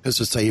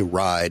 Because it's a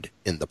ride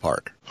in the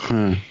park.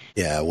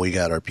 Yeah, we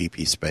got our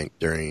PP spanked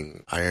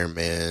during Iron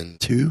Man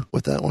 2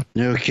 with that one.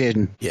 No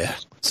kidding. Yeah.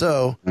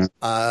 So,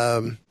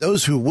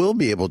 those who will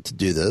be able to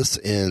do this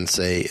in,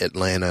 say,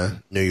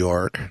 Atlanta, New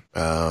York,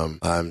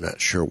 I'm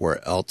not sure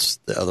where else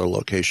the other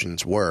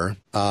locations were,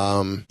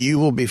 you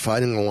will be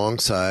fighting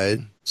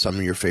alongside some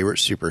of your favorite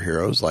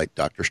superheroes like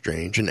Doctor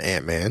Strange and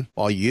Ant-Man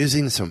while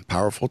using some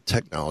powerful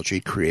technology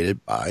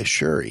created by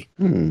Shuri.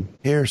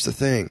 Here's the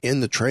thing.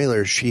 In the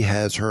trailer, she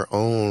has her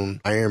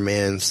own Iron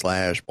Man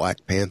 /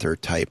 Black Panther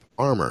type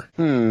armor.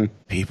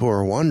 People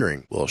are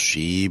wondering, will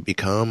she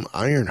become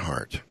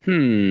Ironheart?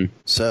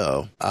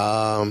 So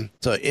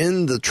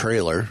in the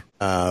trailer,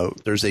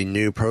 there's a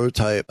new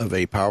prototype of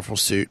a powerful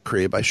suit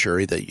created by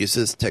Shuri that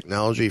uses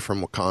technology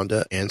from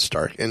Wakanda and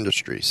Stark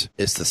Industries.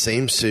 It's the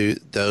same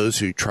suit those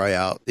who try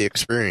out the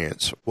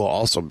experience will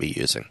also be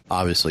using,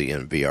 obviously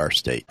in VR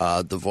state.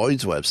 The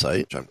Void's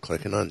website, which I'm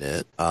clicking on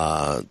it,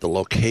 the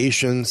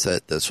locations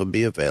that this will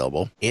be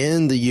available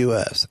in the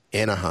U.S.,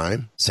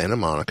 Anaheim, Santa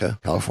Monica,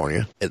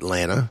 California,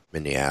 Atlanta,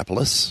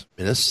 Minneapolis,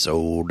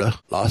 Minnesota,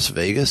 Las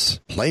Vegas,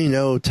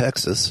 Plano,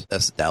 Texas,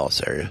 that's the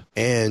Dallas area,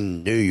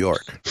 and New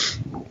York.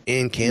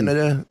 In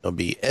Canada, it'll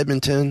be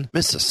Edmonton,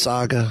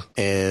 Mississauga,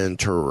 and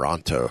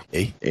Toronto.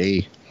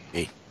 Hey.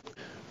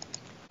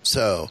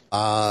 So,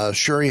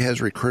 Shuri has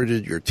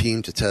recruited your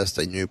team to test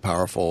a new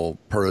powerful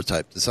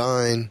prototype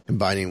design,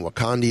 combining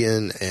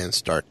Wakandian and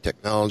Stark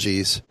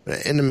technologies. When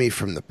an enemy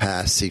from the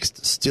past seeks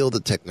to steal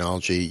the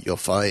technology, you'll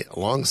fight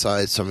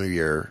alongside some of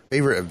your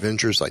favorite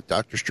Avengers like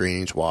Doctor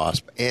Strange,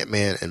 Wasp,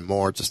 Ant-Man, and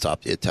more to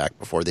stop the attack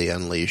before they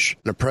unleash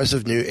an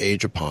oppressive new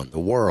age upon the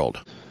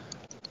world.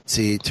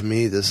 See, to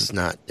me, this is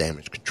not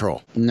damage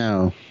control.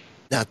 No.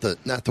 Not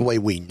the way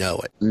we know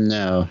it.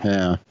 No,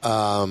 yeah.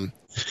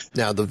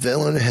 Now, the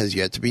villain has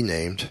yet to be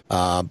named,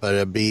 but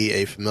it'll be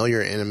a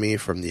familiar enemy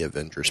from the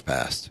Avengers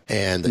past.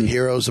 And the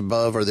heroes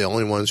above are the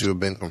only ones who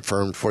have been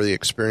confirmed for the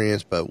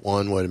experience, but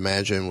one would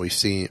imagine we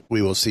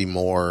will see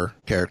more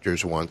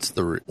characters once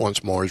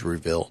more is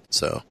revealed.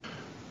 So,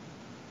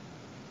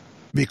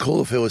 it'd be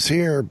cool if it was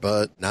here,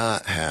 but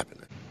not happening.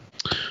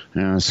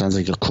 Yeah, it sounds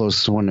like the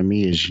closest one to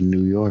me is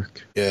New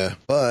York. Yeah,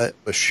 but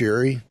with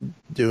Shuri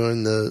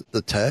doing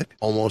the tech,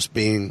 almost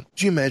being...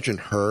 Could you imagine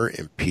her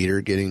and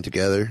Peter getting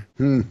together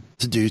to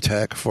do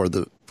tech for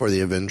the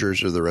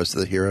Avengers or the rest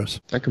of the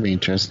heroes? That could be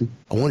interesting.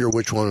 I wonder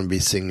which one would be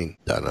singing.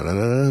 Dun, dun,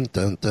 dun,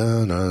 dun,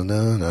 dun, dun,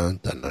 dun, dun,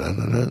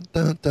 dun,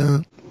 dun,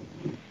 dun.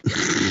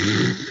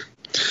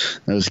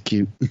 That was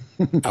cute.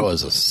 That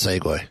was a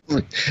segue.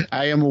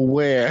 I am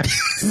aware.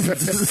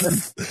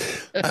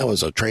 That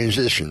was a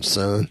transition,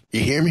 son.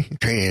 You hear me?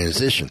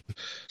 Transition.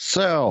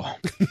 So,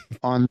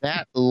 on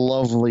that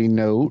lovely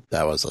note.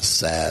 That was a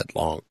sad,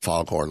 long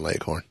foghorn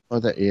leghorn. Oh,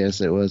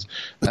 yes, it was.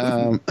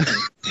 So,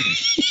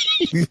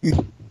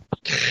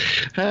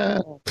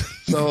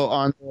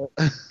 on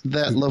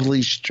that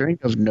lovely string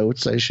of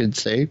notes, I should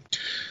say.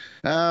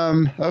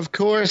 Of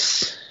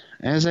course,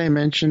 as I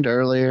mentioned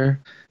earlier,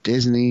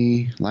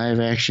 Disney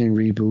live-action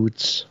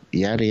reboots,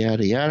 yada,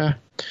 yada, yada.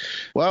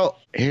 Well,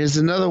 here's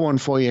another one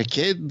for you,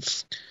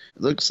 kids.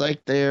 Looks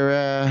like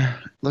they're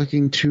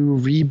looking to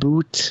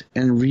reboot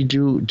and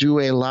reboot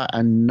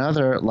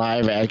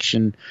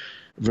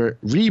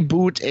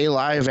a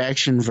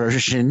live-action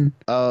version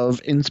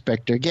of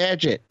Inspector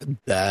Gadget.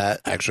 That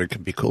actually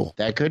could be cool.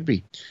 That could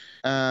be.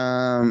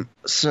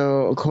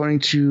 So, according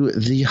to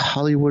The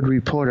Hollywood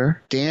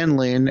Reporter, Dan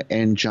Lin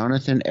and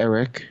Jonathan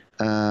Eric,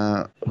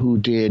 who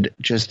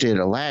just did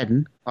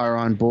Aladdin, are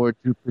on board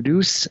to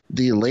produce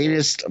the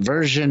latest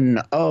version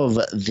of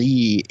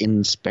the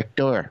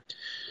Inspector.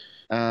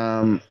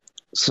 So,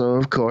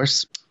 of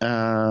course,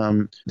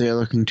 they're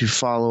looking to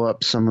follow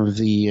up some of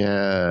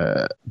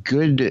the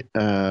good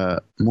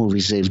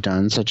movies they've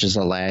done, such as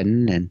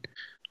Aladdin and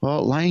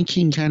Well, Lion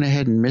King kind of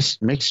had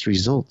mixed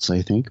results,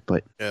 I think,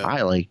 but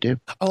I liked it.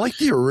 I like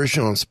the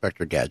original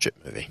Inspector Gadget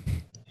movie.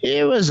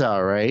 It was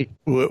all right.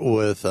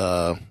 With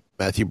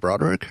Matthew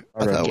Broderick.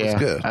 I thought it was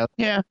good.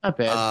 Not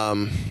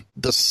bad.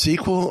 The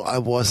sequel, I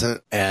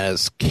wasn't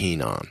as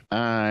keen on.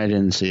 I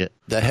didn't see it.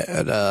 That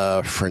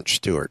had French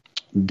Stewart.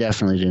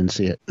 Definitely didn't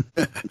see it.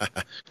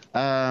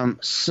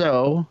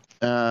 So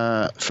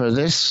for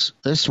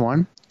this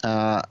one,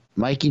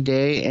 Mikey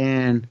Day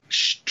and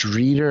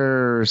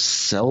Streeter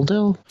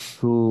Seldell,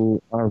 who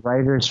are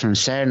writers from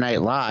Saturday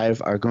Night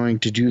Live, are going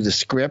to do the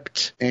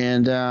script,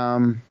 and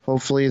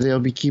hopefully they'll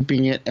be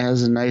keeping it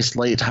as a nice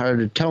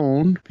lighthearted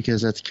tone,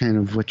 because that's kind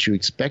of what you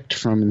expect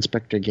from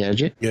Inspector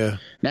Gadget. Yeah.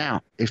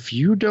 Now, if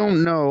you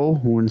don't know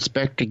who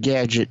Inspector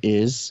Gadget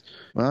is,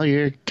 well,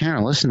 you're kind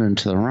of listening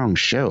to the wrong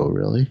show,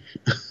 really.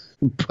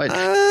 But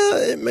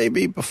it may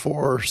be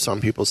before some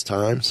people's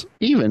times.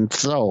 Even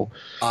so,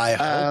 I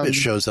hope it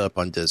shows up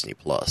on Disney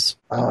Plus.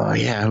 Oh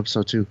yeah, I hope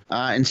so too.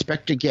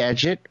 Inspector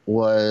Gadget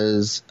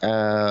was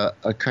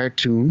a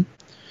cartoon,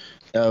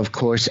 of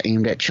course,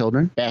 aimed at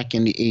children back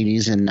in the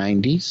 80s and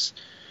 90s.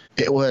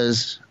 It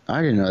was,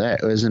 I didn't know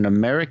that, it was an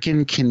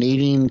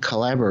American-Canadian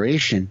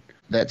collaboration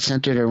that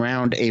centered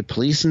around a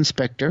police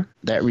inspector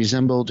that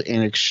resembled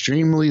an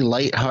extremely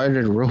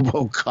lighthearted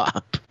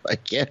RoboCop. I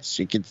guess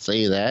you could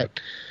say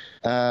that.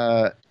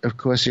 Of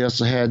course, he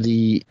also had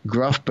the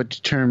gruff but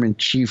determined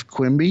Chief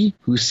Quimby,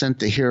 who sent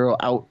the hero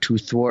out to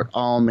thwart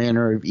all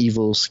manner of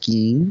evil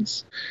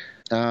schemes.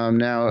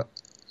 Now,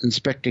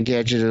 Inspector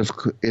Gadget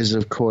is,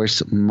 of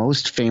course,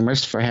 most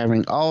famous for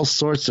having all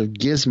sorts of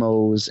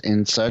gizmos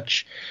and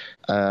such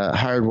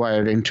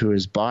hardwired into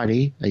his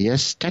body.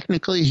 Yes,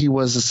 technically he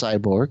was a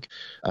cyborg.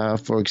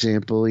 For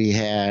example, he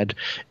had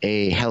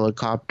a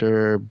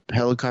helicopter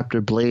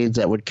blades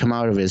that would come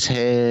out of his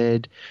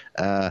head.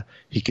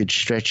 He could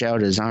stretch out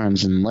his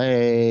arms and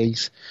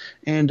legs,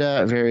 and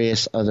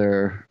various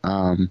other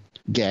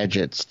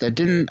gadgets that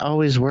didn't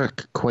always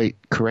work quite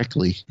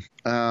correctly.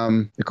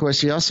 Of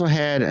course, he also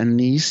had a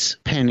niece,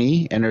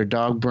 Penny, and her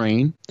dog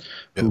Brain,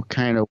 who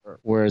kind of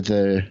were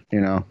the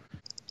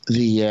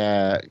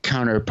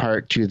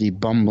counterpart to the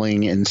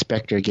bumbling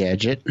Inspector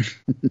Gadget.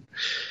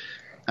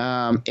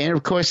 And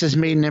of course, his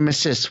main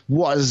nemesis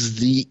was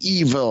the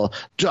evil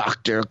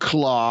Dr.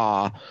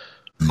 Claw.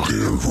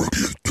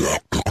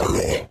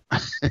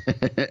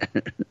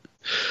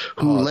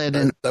 Who led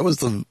in? That was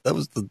the.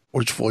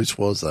 Which voice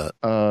was that?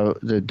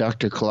 The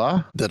Dr.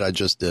 Claw that I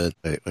just did.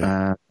 Wait.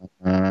 It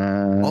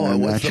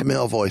was the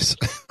male voice.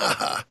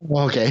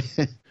 Okay.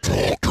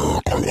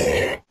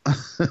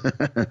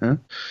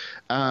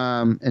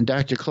 And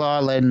Dr. Claw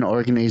led an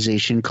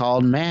organization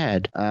called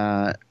MAD.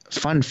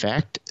 Fun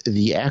fact: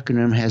 the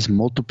acronym has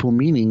multiple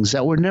meanings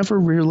that were never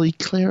really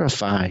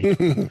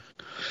clarified.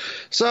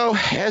 So,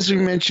 as we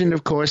mentioned,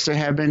 of course, there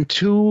have been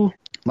 2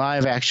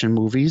 live-action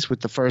movies, with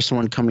the first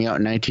one coming out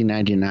in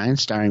 1999,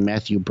 starring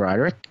Matthew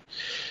Broderick.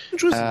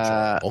 Which was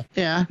enjoyable.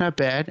 Yeah, not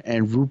bad.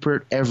 And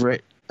Rupert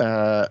Everett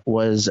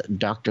was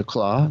Dr.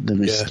 Claw, the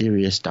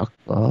mysterious Dr.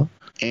 Claw.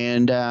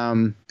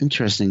 And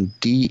interesting,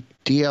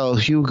 D.L.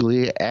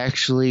 Hughley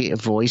actually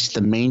voiced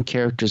the main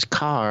character's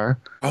car.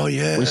 Oh,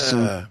 yeah. With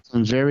some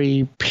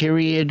very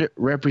period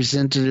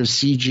representative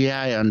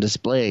CGI on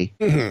display.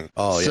 Mm-hmm.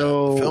 Oh, yeah.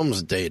 So, the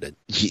film's dated.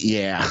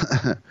 Yeah.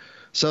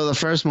 So the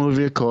first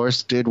movie, of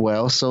course, did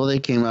well. So they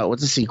came out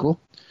with a sequel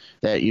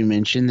that you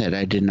mentioned that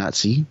I did not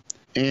see.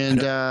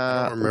 And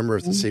I don't remember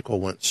if the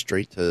sequel went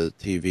straight to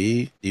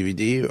TV,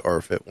 DVD, or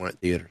if it went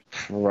theaters.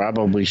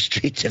 Probably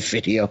straight to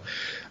video.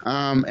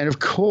 And of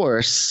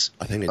course,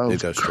 I think it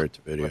did go straight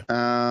to video.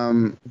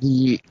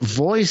 The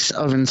voice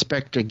of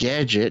Inspector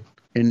Gadget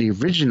in the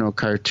original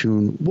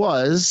cartoon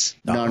was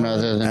none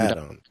other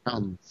than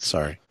Dr.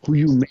 Sorry. Who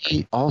you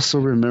may also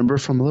remember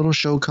from a little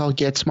show called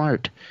Get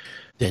Smart.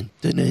 Dun,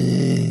 dun,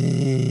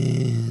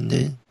 dun,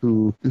 dun.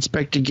 Who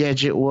Inspector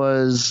Gadget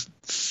was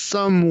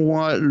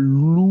somewhat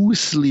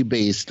loosely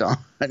based on.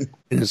 And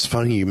it's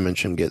funny you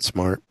mentioned Get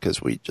Smart,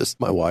 because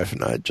my wife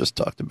and I just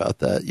talked about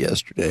that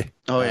yesterday.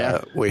 Oh,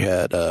 yeah? We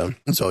had,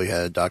 Zoe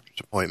had a doctor's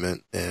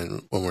appointment,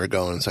 and when we were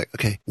going, it's like,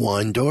 okay,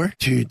 1 door,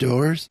 2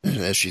 doors, and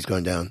as she's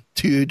going down,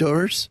 2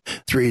 doors,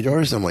 3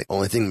 doors, I'm like,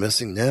 only thing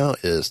missing now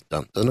is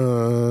dun, dun,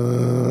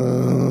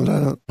 dun,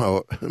 dun.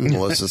 Oh,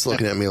 Melissa's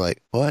looking at me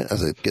like, what? I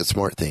said, Get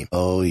Smart theme.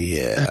 Oh,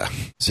 yeah.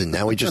 So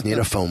now we just need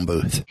a phone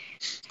booth.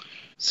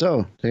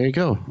 So, there you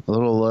go. A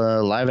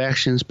little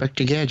live-action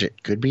Inspector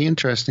Gadget. Could be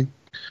interesting.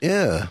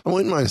 Yeah, I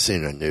wouldn't mind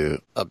seeing a new,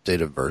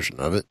 updated version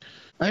of it.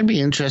 I'd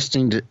be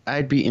interested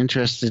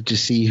to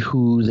see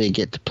who they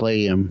get to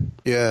play him.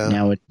 Yeah.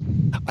 Now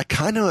I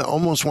kind of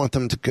almost want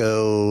them to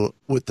go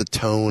with the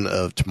tone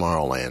of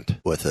Tomorrowland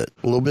with it.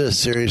 A little bit of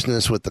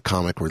seriousness with the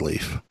comic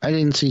relief. I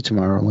didn't see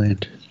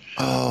Tomorrowland.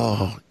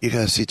 Oh, you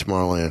gotta see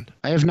Tomorrowland.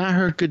 I have not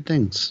heard good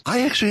things.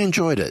 I actually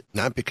enjoyed it.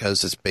 Not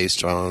because it's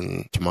based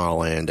on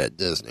Tomorrowland at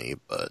Disney,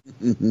 but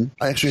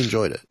I actually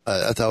enjoyed it.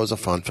 I thought it was a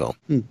fun film.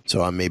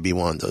 So I may be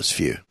one of those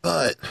few.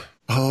 But,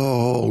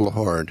 oh,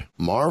 Lord.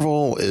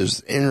 Marvel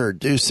is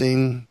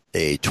introducing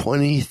a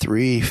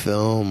 23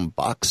 film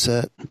box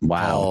set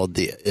called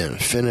The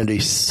Infinity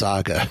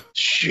Saga.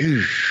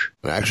 Sheesh.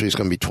 Actually, it's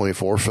going to be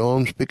 24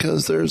 films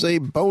because there's a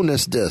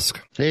bonus disc.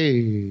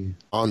 Hey.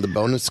 On the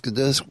bonus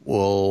disc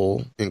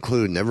will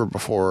include never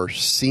before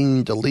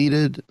seen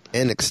deleted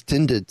and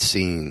extended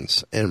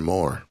scenes and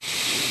more.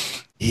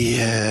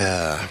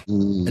 Yeah.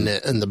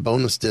 And the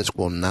bonus disc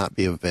will not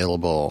be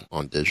available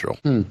on digital.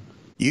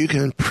 You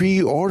can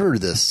pre-order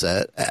this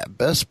set at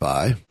Best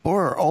Buy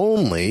for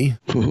only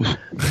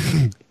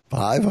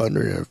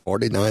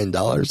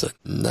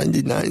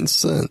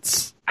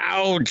 $549.99.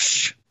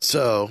 Ouch.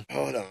 So,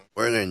 hold on.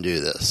 We're going to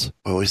do this.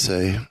 What do we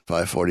say?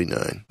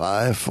 $549.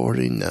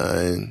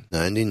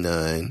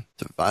 $549.99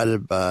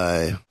 divided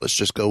by, let's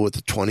just go with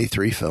the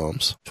 23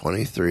 films.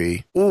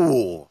 23.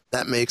 Ooh,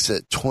 that makes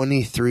it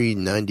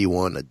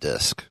 $23.91 a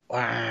disc.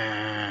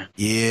 Wow.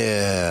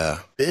 Yeah.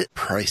 Bit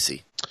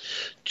pricey.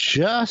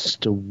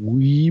 Just a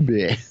wee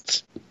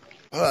bit.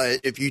 But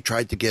if you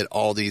tried to get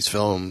all these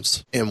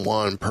films in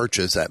one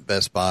purchase at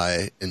Best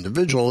Buy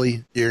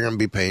individually, you're going to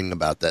be paying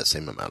about that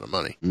same amount of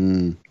money.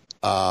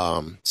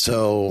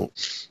 So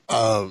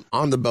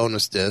on the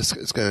bonus disc,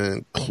 it's going to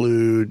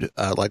include,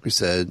 like we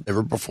said,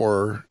 never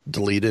before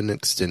deleted and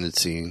extended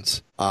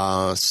scenes.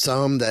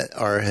 Some that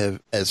have,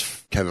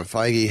 as Kevin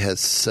Feige has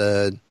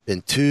said,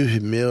 been too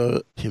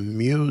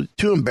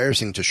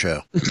embarrassing to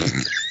show.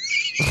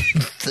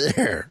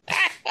 There.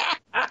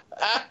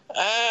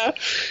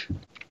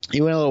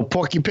 You went a little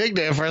Porky Pig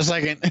there for a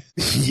second.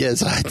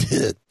 Yes, I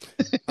did.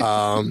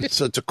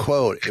 So to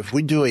quote, if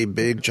we do a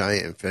big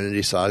giant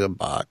Infinity Saga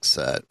box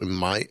set, we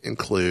might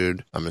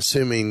include, I'm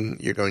assuming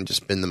you're going to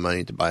spend the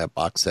money to buy a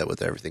box set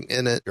with everything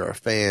in it. You're a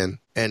fan.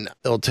 And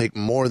it'll take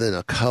more than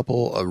a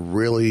couple of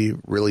really,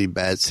 really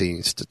bad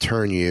scenes to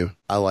turn you.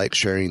 I like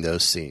sharing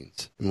those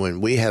scenes. And when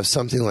we have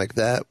something like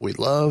that we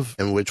love,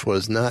 and which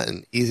was not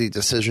an easy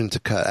decision to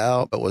cut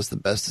out, but was the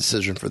best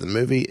decision for the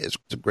movie, it's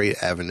a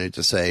great avenue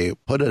to say,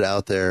 put it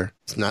out there.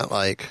 It's not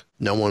like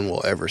no one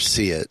will ever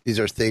see it. These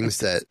are things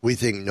that we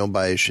think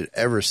nobody should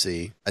ever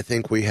see. I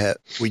think we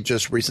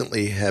just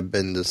recently have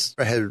been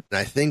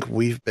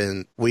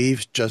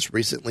we've just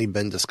recently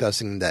been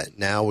discussing that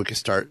now we can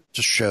start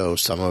to show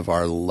some of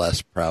our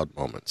less proud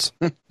moments.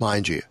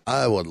 Mind you,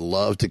 I would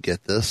love to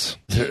get this.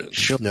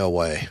 There's no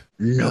way.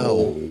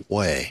 No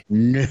way.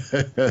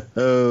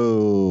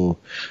 No.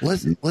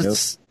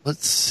 Let's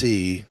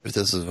see if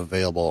this is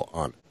available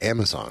on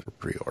Amazon for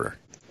pre-order.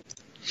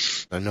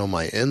 I know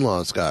my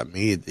in-laws got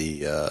me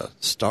the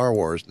Star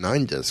Wars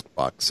 9-disc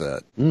box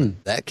set.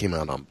 That came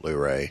out on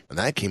Blu-ray, and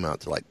that came out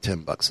to like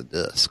 $10 a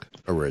disc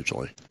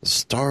originally.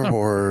 Star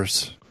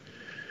Wars,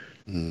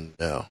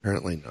 no,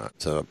 apparently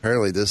not. So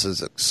apparently this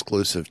is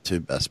exclusive to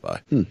Best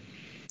Buy.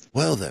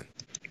 Well then,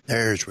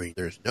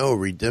 there's no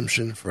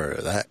redemption for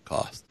that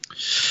cost.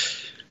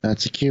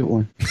 That's a cute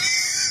one.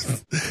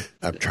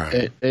 I'm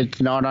trying. It's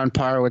not on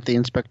par with the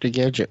Inspector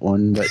Gadget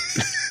one, but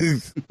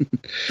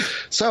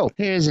so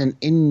here's an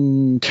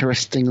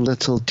interesting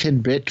little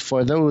tidbit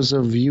for those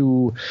of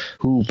you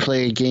who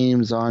play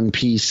games on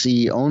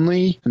PC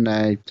only, and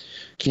I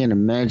can't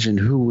imagine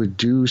who would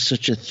do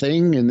such a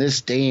thing in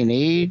this day and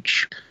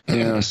age.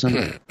 You know, I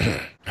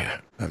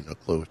have no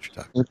clue what you're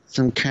talking about.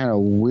 Some kind of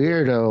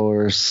weirdo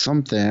or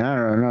something. I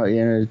don't know.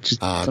 You know,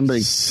 just somebody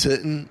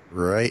sitting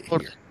right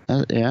here.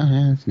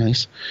 Yeah, it's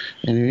nice.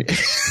 Anyway.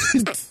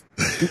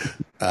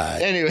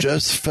 I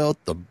just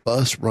felt the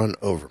bus run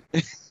over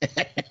me.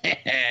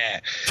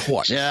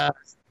 Twice.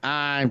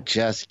 I'm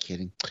just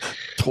kidding.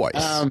 Twice.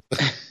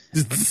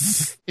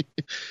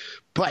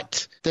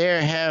 But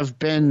there have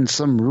been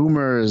some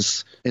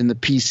rumors in the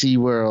PC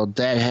world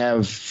that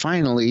have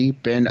finally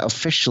been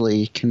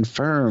officially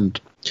confirmed.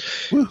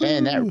 Woo-hoo.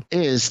 And that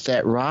is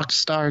that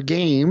Rockstar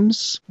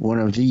Games, one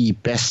of the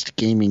best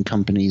gaming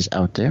companies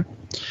out there,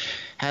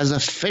 has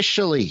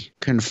officially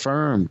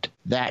confirmed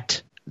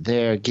that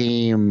their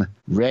game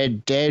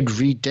Red Dead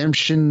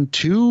Redemption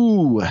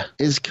 2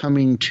 is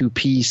coming to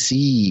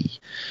PC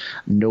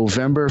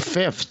November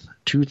 5th,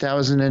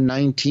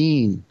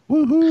 2019.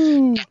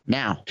 Woohoo!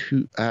 Now,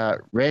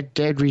 Red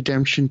Dead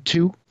Redemption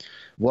 2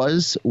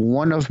 was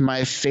one of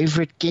my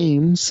favorite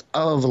games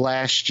of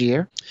last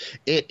year.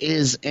 It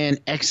is an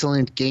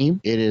excellent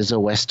game. It is a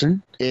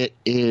Western. It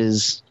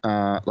is,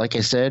 like I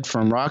said,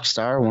 from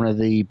Rockstar, one of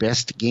the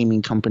best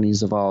gaming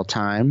companies of all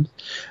time.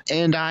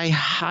 And I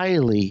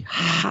highly,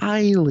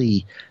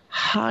 highly,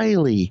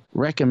 highly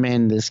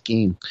recommend this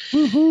game.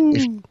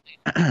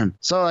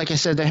 So, like I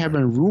said, there have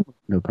been rumors.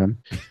 No problem.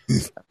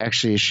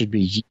 Actually, it should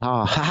be.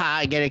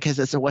 I get it because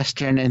it's a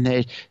Western, and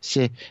they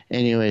say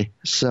anyway.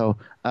 So,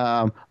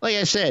 like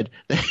I said,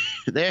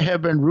 there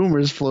have been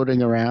rumors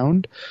floating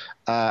around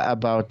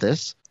about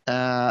this,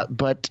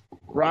 but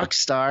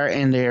Rockstar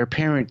and their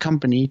parent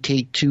company,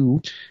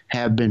 Take-Two,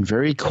 have been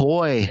very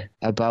coy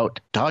about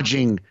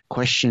dodging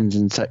questions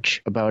and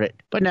such about it.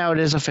 But now it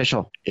is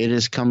official. It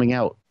is coming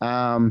out.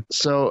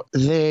 So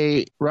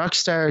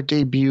Rockstar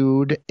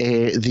debuted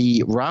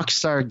the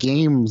Rockstar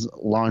Games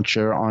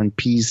launcher on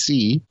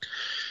PC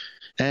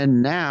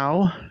And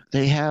now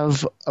they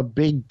have a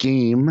big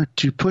game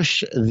to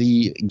push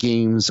the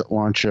game's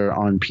launcher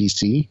on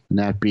PC, and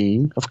that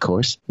being, of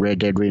course, Red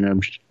Dead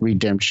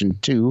Redemption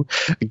 2,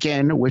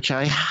 again, which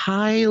I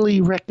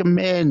highly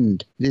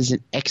recommend. It is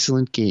an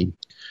excellent game.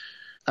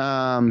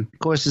 Of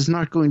course, it's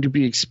not going to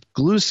be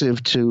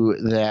exclusive to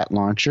that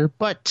launcher,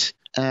 but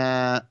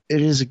it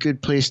is a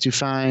good place to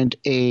find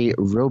a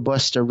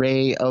robust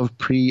array of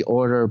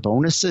pre-order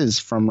bonuses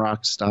from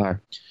Rockstar.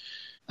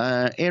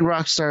 And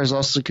Rockstar has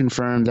also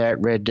confirmed that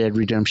Red Dead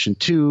Redemption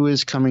 2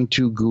 is coming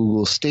to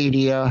Google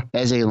Stadia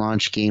as a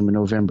launch game in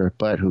November,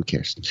 but who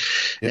cares?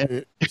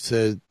 You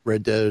said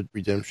Red Dead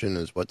Redemption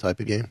is what type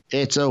of game?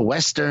 It's a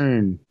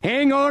Western.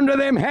 Hang on to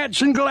them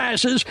hats and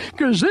glasses,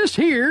 because this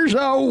here's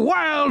the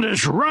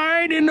wildest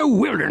ride in the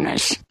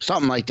wilderness.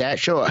 Something like that,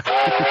 sure.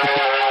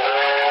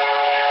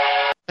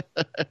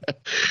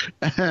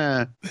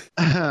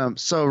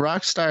 So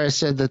Rockstar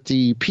said that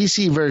the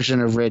PC version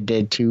of Red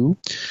Dead 2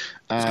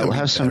 will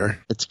have some better.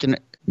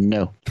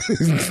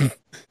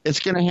 It's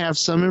gonna have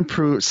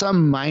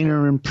some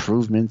minor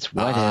improvements,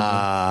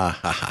 whatever.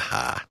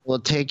 Will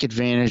take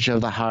advantage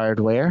of the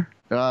hardware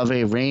of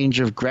a range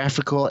of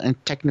graphical and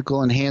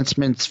technical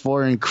enhancements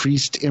for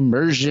increased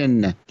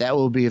immersion that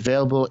will be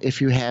available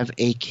if you have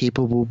a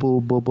capable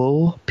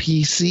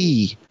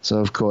PC. So,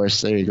 of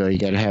course, there you go. You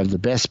got to have the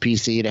best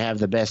PC to have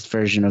the best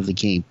version of the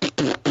game.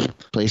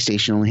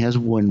 PlayStation only has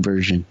one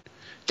version.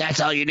 That's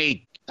all you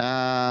need.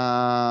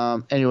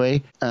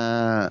 Anyway,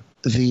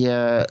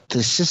 the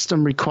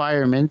system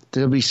requirement,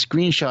 there'll be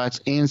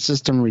screenshots and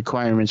system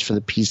requirements for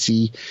the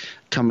PC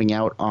coming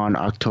out on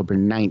October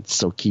 9th,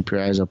 so keep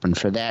your eyes open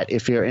for that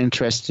if you're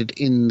interested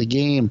in the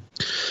game.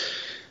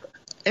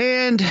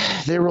 And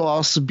there will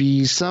also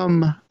be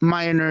some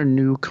minor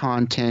new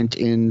content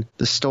in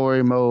the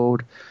story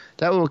mode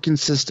that will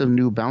consist of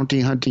new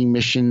bounty hunting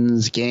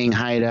missions, gang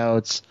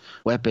hideouts,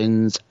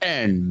 weapons,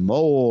 and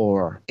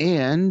more.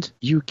 And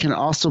you can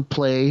also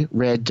play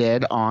Red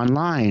Dead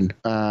Online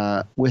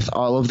with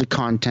all of the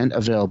content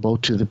available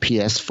to the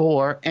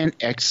PS4 and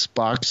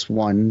Xbox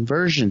One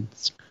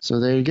versions. So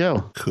there you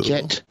go.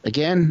 Cool.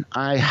 Again,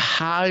 I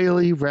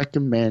highly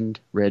recommend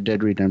Red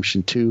Dead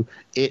Redemption 2.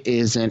 It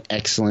is an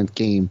excellent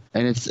game,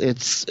 and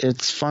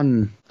it's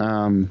fun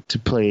to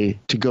play,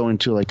 to go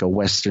into like a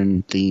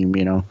Western theme,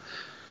 you know.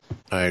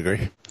 I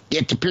agree.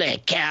 Get to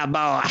play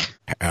cowboy.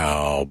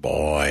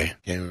 Cowboy.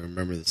 Can't even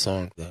remember the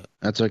song for that.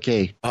 That's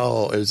okay.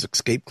 Oh, it was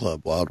Escape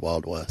Club, Wild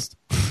Wild West.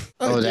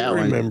 Oh, that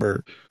one.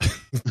 Remember.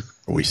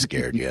 Are we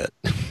scared yet?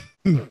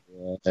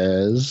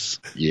 Yes,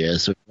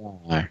 we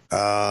are.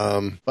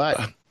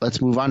 But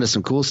let's move on to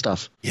some cool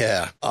stuff.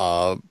 Yeah.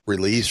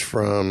 Release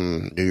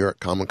from New York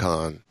Comic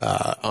Con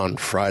on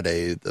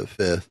Friday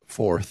the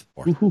 4th.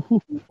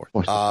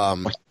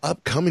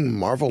 Upcoming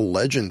Marvel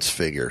Legends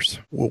figures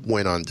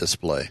went on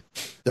display.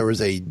 There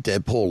was a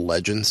Deadpool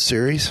Legends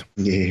series.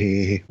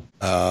 Yeah.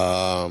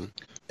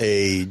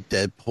 A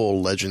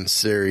Deadpool Legends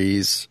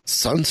series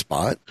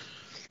Sunspot.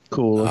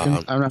 Cool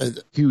looking. I'm not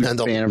a huge fan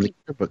of the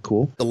character, but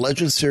cool. The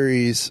Legend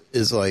series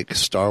is like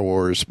Star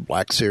Wars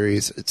Black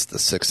Series. It's the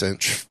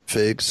 6-inch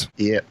figs.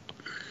 Yep.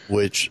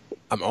 Which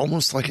I'm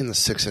almost liking the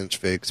 6-inch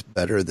figs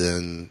better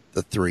than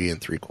the 3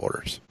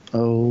 3/4.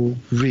 Oh,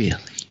 really?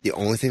 The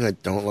only thing I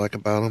don't like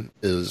about them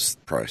is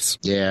price.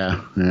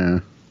 Yeah.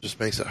 Just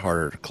makes it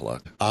harder to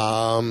collect.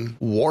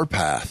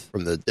 Warpath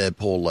from the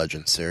Deadpool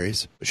Legend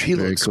series, which he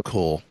looks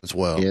cool as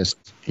well. Yes,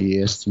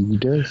 he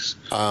does.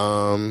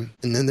 And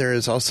then there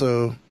is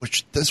also,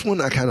 which this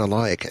one I kind of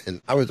like, and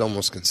I would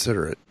almost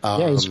consider it.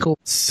 Yeah, it's cool.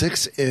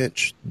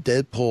 6-inch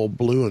Deadpool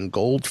blue and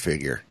gold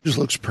figure. Just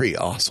looks pretty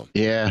awesome.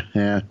 Yeah.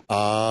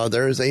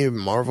 There is a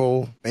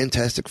Marvel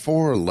Fantastic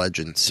Four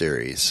Legend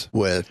series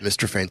with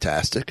Mr.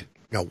 Fantastic.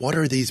 Now, what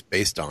are these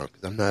based on?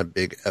 Because I'm not a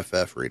big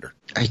FF reader.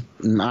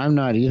 I'm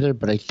not either,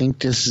 but I think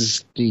this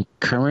is the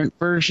current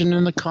version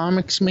in the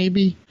comics,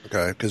 maybe.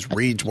 Okay, because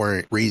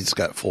Reed's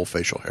got full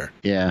facial hair.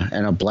 Yeah,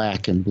 and a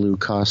black and blue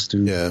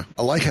costume. Yeah,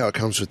 I like how it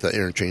comes with the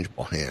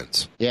interchangeable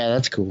hands. Yeah,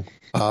 that's cool.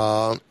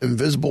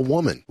 Invisible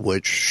Woman,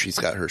 which she's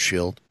got her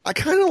shield. I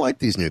kind of like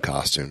these new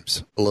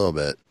costumes a little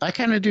bit. I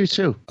kind of do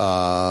too.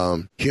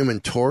 Human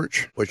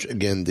Torch, which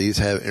again, these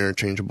have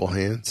interchangeable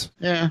hands.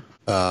 Yeah.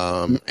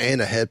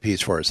 And a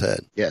headpiece for his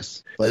head.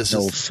 Yes. But this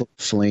is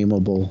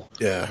flammable.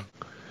 Yeah.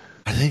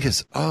 I think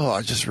it's,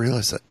 I just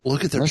realized that.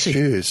 Look at their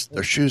shoes.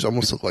 Their shoes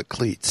almost look like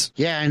cleats.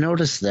 Yeah, I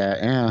noticed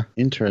that. Yeah.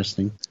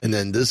 Interesting. And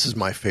then this is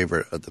my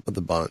favorite of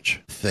the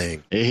bunch.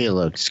 Thing. He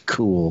looks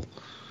cool.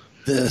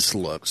 This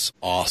looks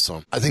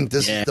awesome. I think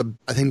this is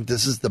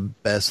the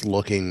best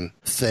looking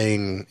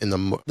thing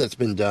that's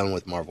been done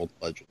with Marvel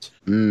Legends.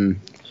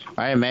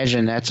 I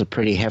imagine that's a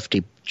pretty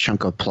hefty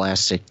chunk of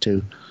plastic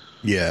too.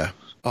 Yeah.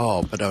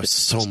 Oh, but I would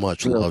so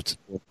much love to.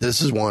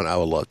 This is one I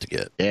would love to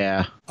get.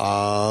 Yeah.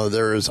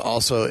 There is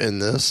also in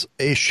this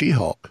a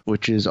She-Hulk,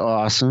 which is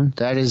awesome.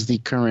 That is the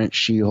current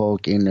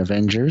She-Hulk in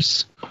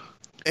Avengers.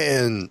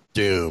 And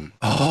Doom.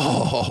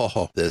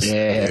 Oh, this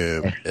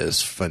Doom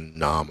is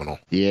phenomenal.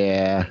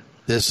 Yeah.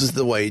 This is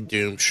the way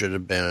Doom should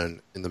have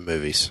been in the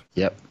movies.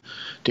 Yep.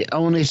 The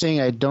only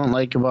thing I don't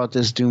like about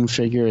this Doom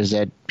figure is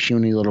that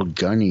puny little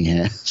gun he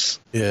has.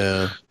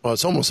 Yeah. Well,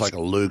 it's almost like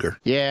a Luger.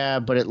 Yeah,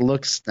 but it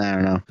looks, I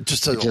don't know. It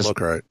just doesn't look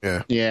right.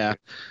 Yeah. Yeah.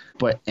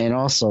 And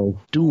also,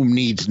 Doom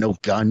needs no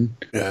gun.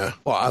 Yeah.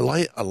 Well, I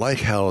like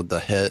how the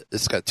head,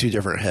 it's got two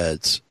different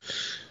heads.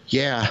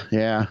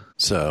 Yeah.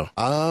 So,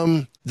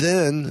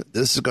 then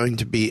this is going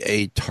to be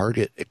a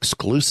Target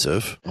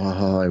exclusive.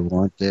 Oh, I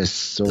want this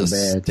so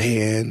bad.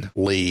 Stan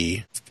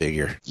Lee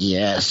figure.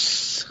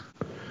 Yes.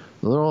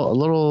 A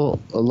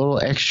little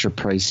extra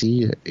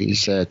pricey.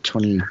 He's at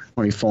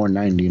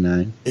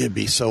 $24.99. It'd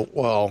be so,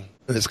 well,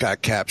 it's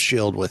got Cap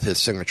Shield with his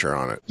signature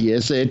on it.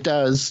 Yes, it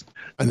does.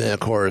 And then, of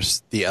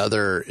course, the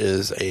other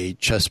is a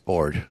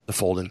chessboard, the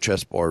folding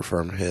chessboard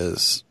from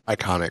his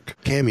iconic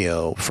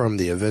cameo from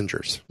the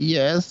Avengers.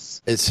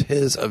 Yes. It's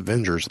his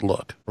Avengers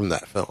look from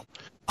that film.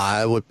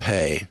 I would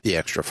pay the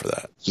extra for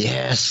that.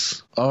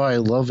 Yes. Oh, I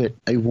love it.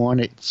 I want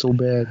it so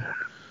bad.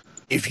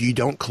 If you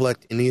don't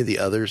collect any of the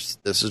others,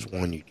 this is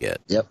one you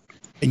get. Yep.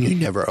 And you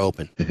never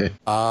open.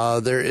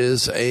 There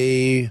is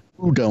a...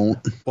 Who don't?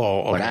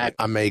 Well, okay,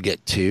 I may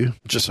get two,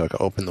 just so I can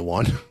open the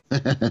one.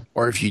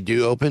 Or if you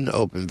do open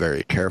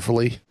very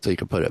carefully, so you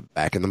can put it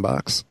back in the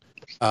box.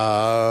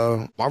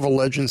 Marvel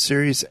Legends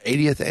Series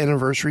 80th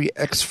Anniversary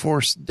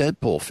X-Force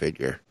Deadpool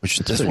figure, which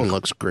this one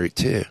looks great,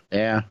 too.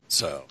 Yeah.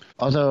 So...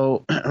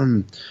 Although,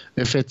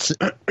 if it's...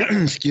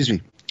 excuse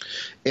me.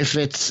 If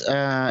it's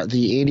the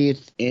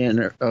 80th...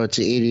 it's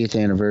the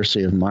 80th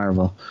anniversary of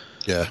Marvel.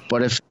 Yeah.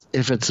 But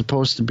if it's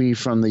supposed to be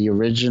from the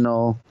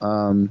original,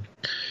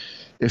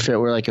 if it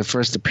were like a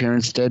first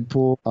appearance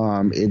Deadpool,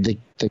 the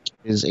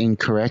is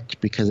incorrect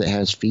because it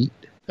has feet.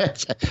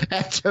 That's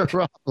a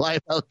raw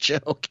live out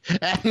joke.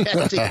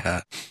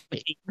 I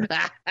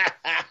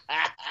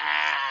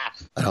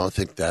don't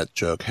think that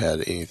joke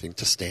had anything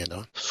to stand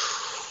on.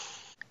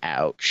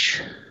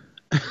 Ouch.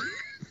 I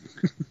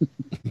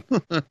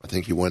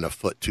think you went a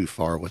foot too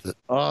far with it.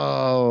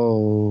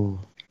 Oh.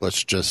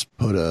 Let's just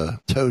put a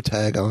toe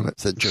tag on it.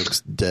 That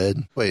joke's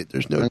dead. Wait,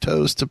 there's no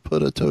toes to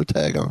put a toe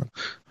tag on.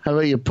 How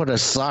about you put a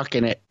sock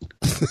in it?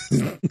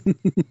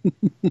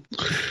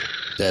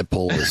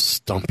 Deadpool is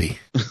stumpy.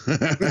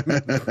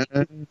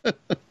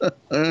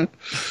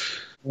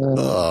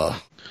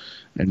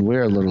 And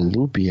we're a little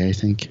loopy, I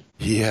think.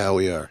 Yeah,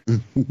 we are.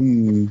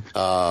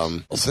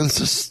 Since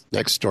this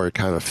next story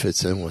kind of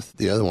fits in with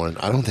the other one,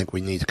 I don't think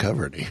we need to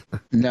cover it here.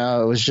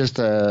 No, it was just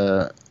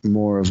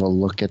more of a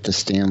look at the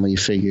Stan Lee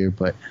figure,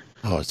 but...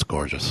 Oh, it's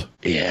gorgeous.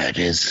 Yeah, it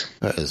is.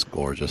 That is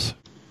gorgeous.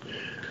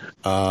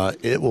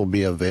 It will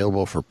be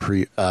available for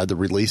the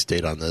release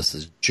date on this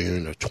is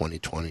June of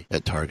 2020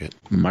 at Target.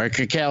 Mark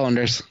your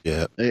calendars.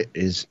 Yeah. It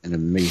is an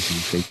amazing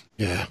figure.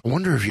 Yeah. I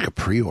wonder if you could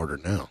pre-order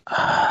now.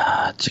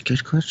 That's a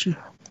good question.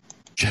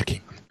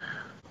 Checking.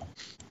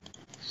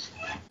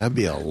 That'd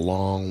be a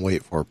long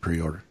wait for a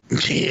pre-order.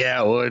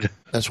 Yeah, it would.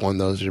 That's one of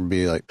those you'd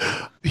be like,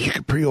 you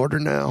can pre-order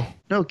now.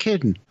 No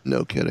kidding.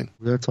 No kidding.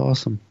 That's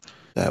awesome.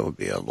 That would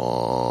be a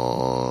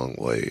long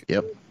wait.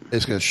 Yep.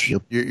 It's gonna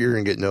you're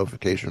gonna get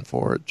notification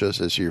for it just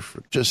as you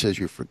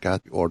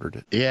forgot you ordered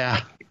it.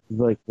 Yeah.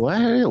 Like,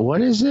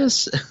 what is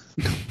this?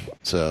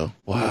 So,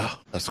 wow,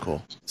 that's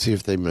cool. See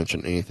if they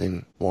mention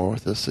anything more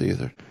with this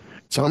either.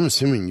 So I'm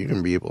assuming you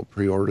can be able to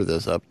pre-order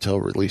this up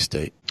till release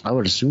date. I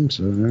would assume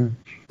so, yeah.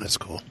 That's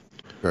cool.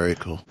 Very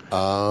cool.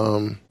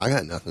 I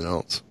got nothing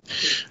else.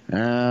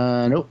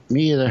 Nope,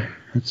 me either.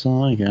 That's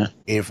all I got.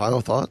 Any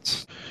final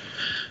thoughts?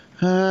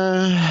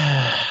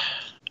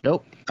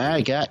 Nope.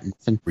 I got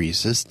nothing.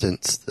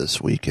 Resistance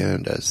this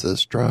weekend as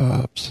this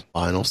drops.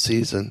 Final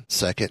season,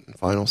 second and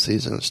final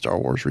season of Star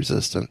Wars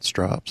Resistance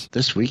drops.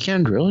 This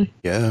weekend, really?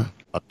 Yeah,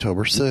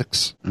 October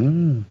 6th.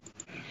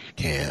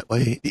 Can't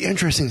wait. Be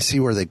interesting to see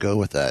where they go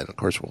with that. And of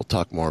course, we'll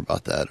talk more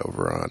about that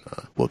over on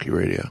Wookiee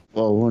Radio.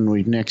 Well, when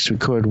we next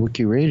record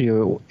Wookiee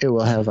Radio, it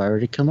will have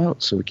already come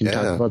out, so we can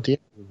talk about the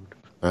episode.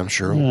 I'm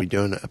sure we'll be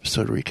doing an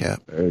episode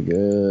recap. Very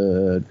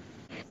good.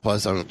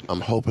 Plus,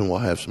 I'm hoping we'll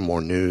have some more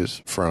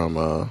news from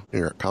New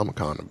York Comic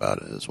Con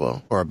about it as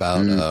well, or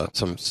about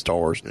some Star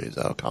Wars news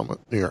out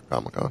of New York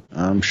Comic Con.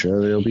 I'm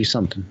sure there'll be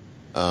something.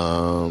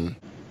 Trying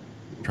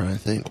to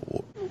think.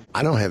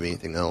 I don't have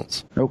anything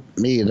else. Nope,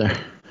 me either.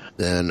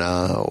 Then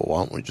why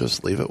don't we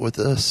just leave it with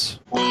this?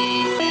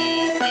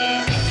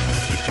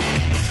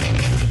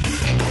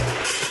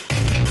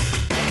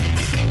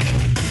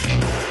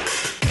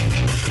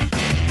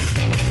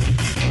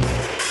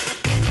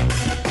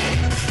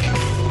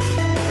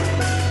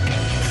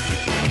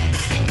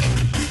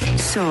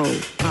 So,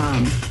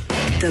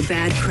 the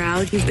bad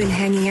crowd you've been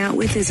hanging out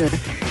with is a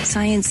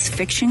science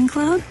fiction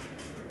club?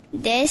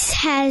 This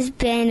has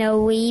been a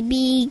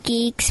Weeby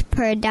Geeks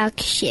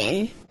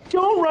production.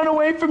 Don't run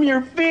away from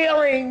your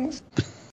feelings.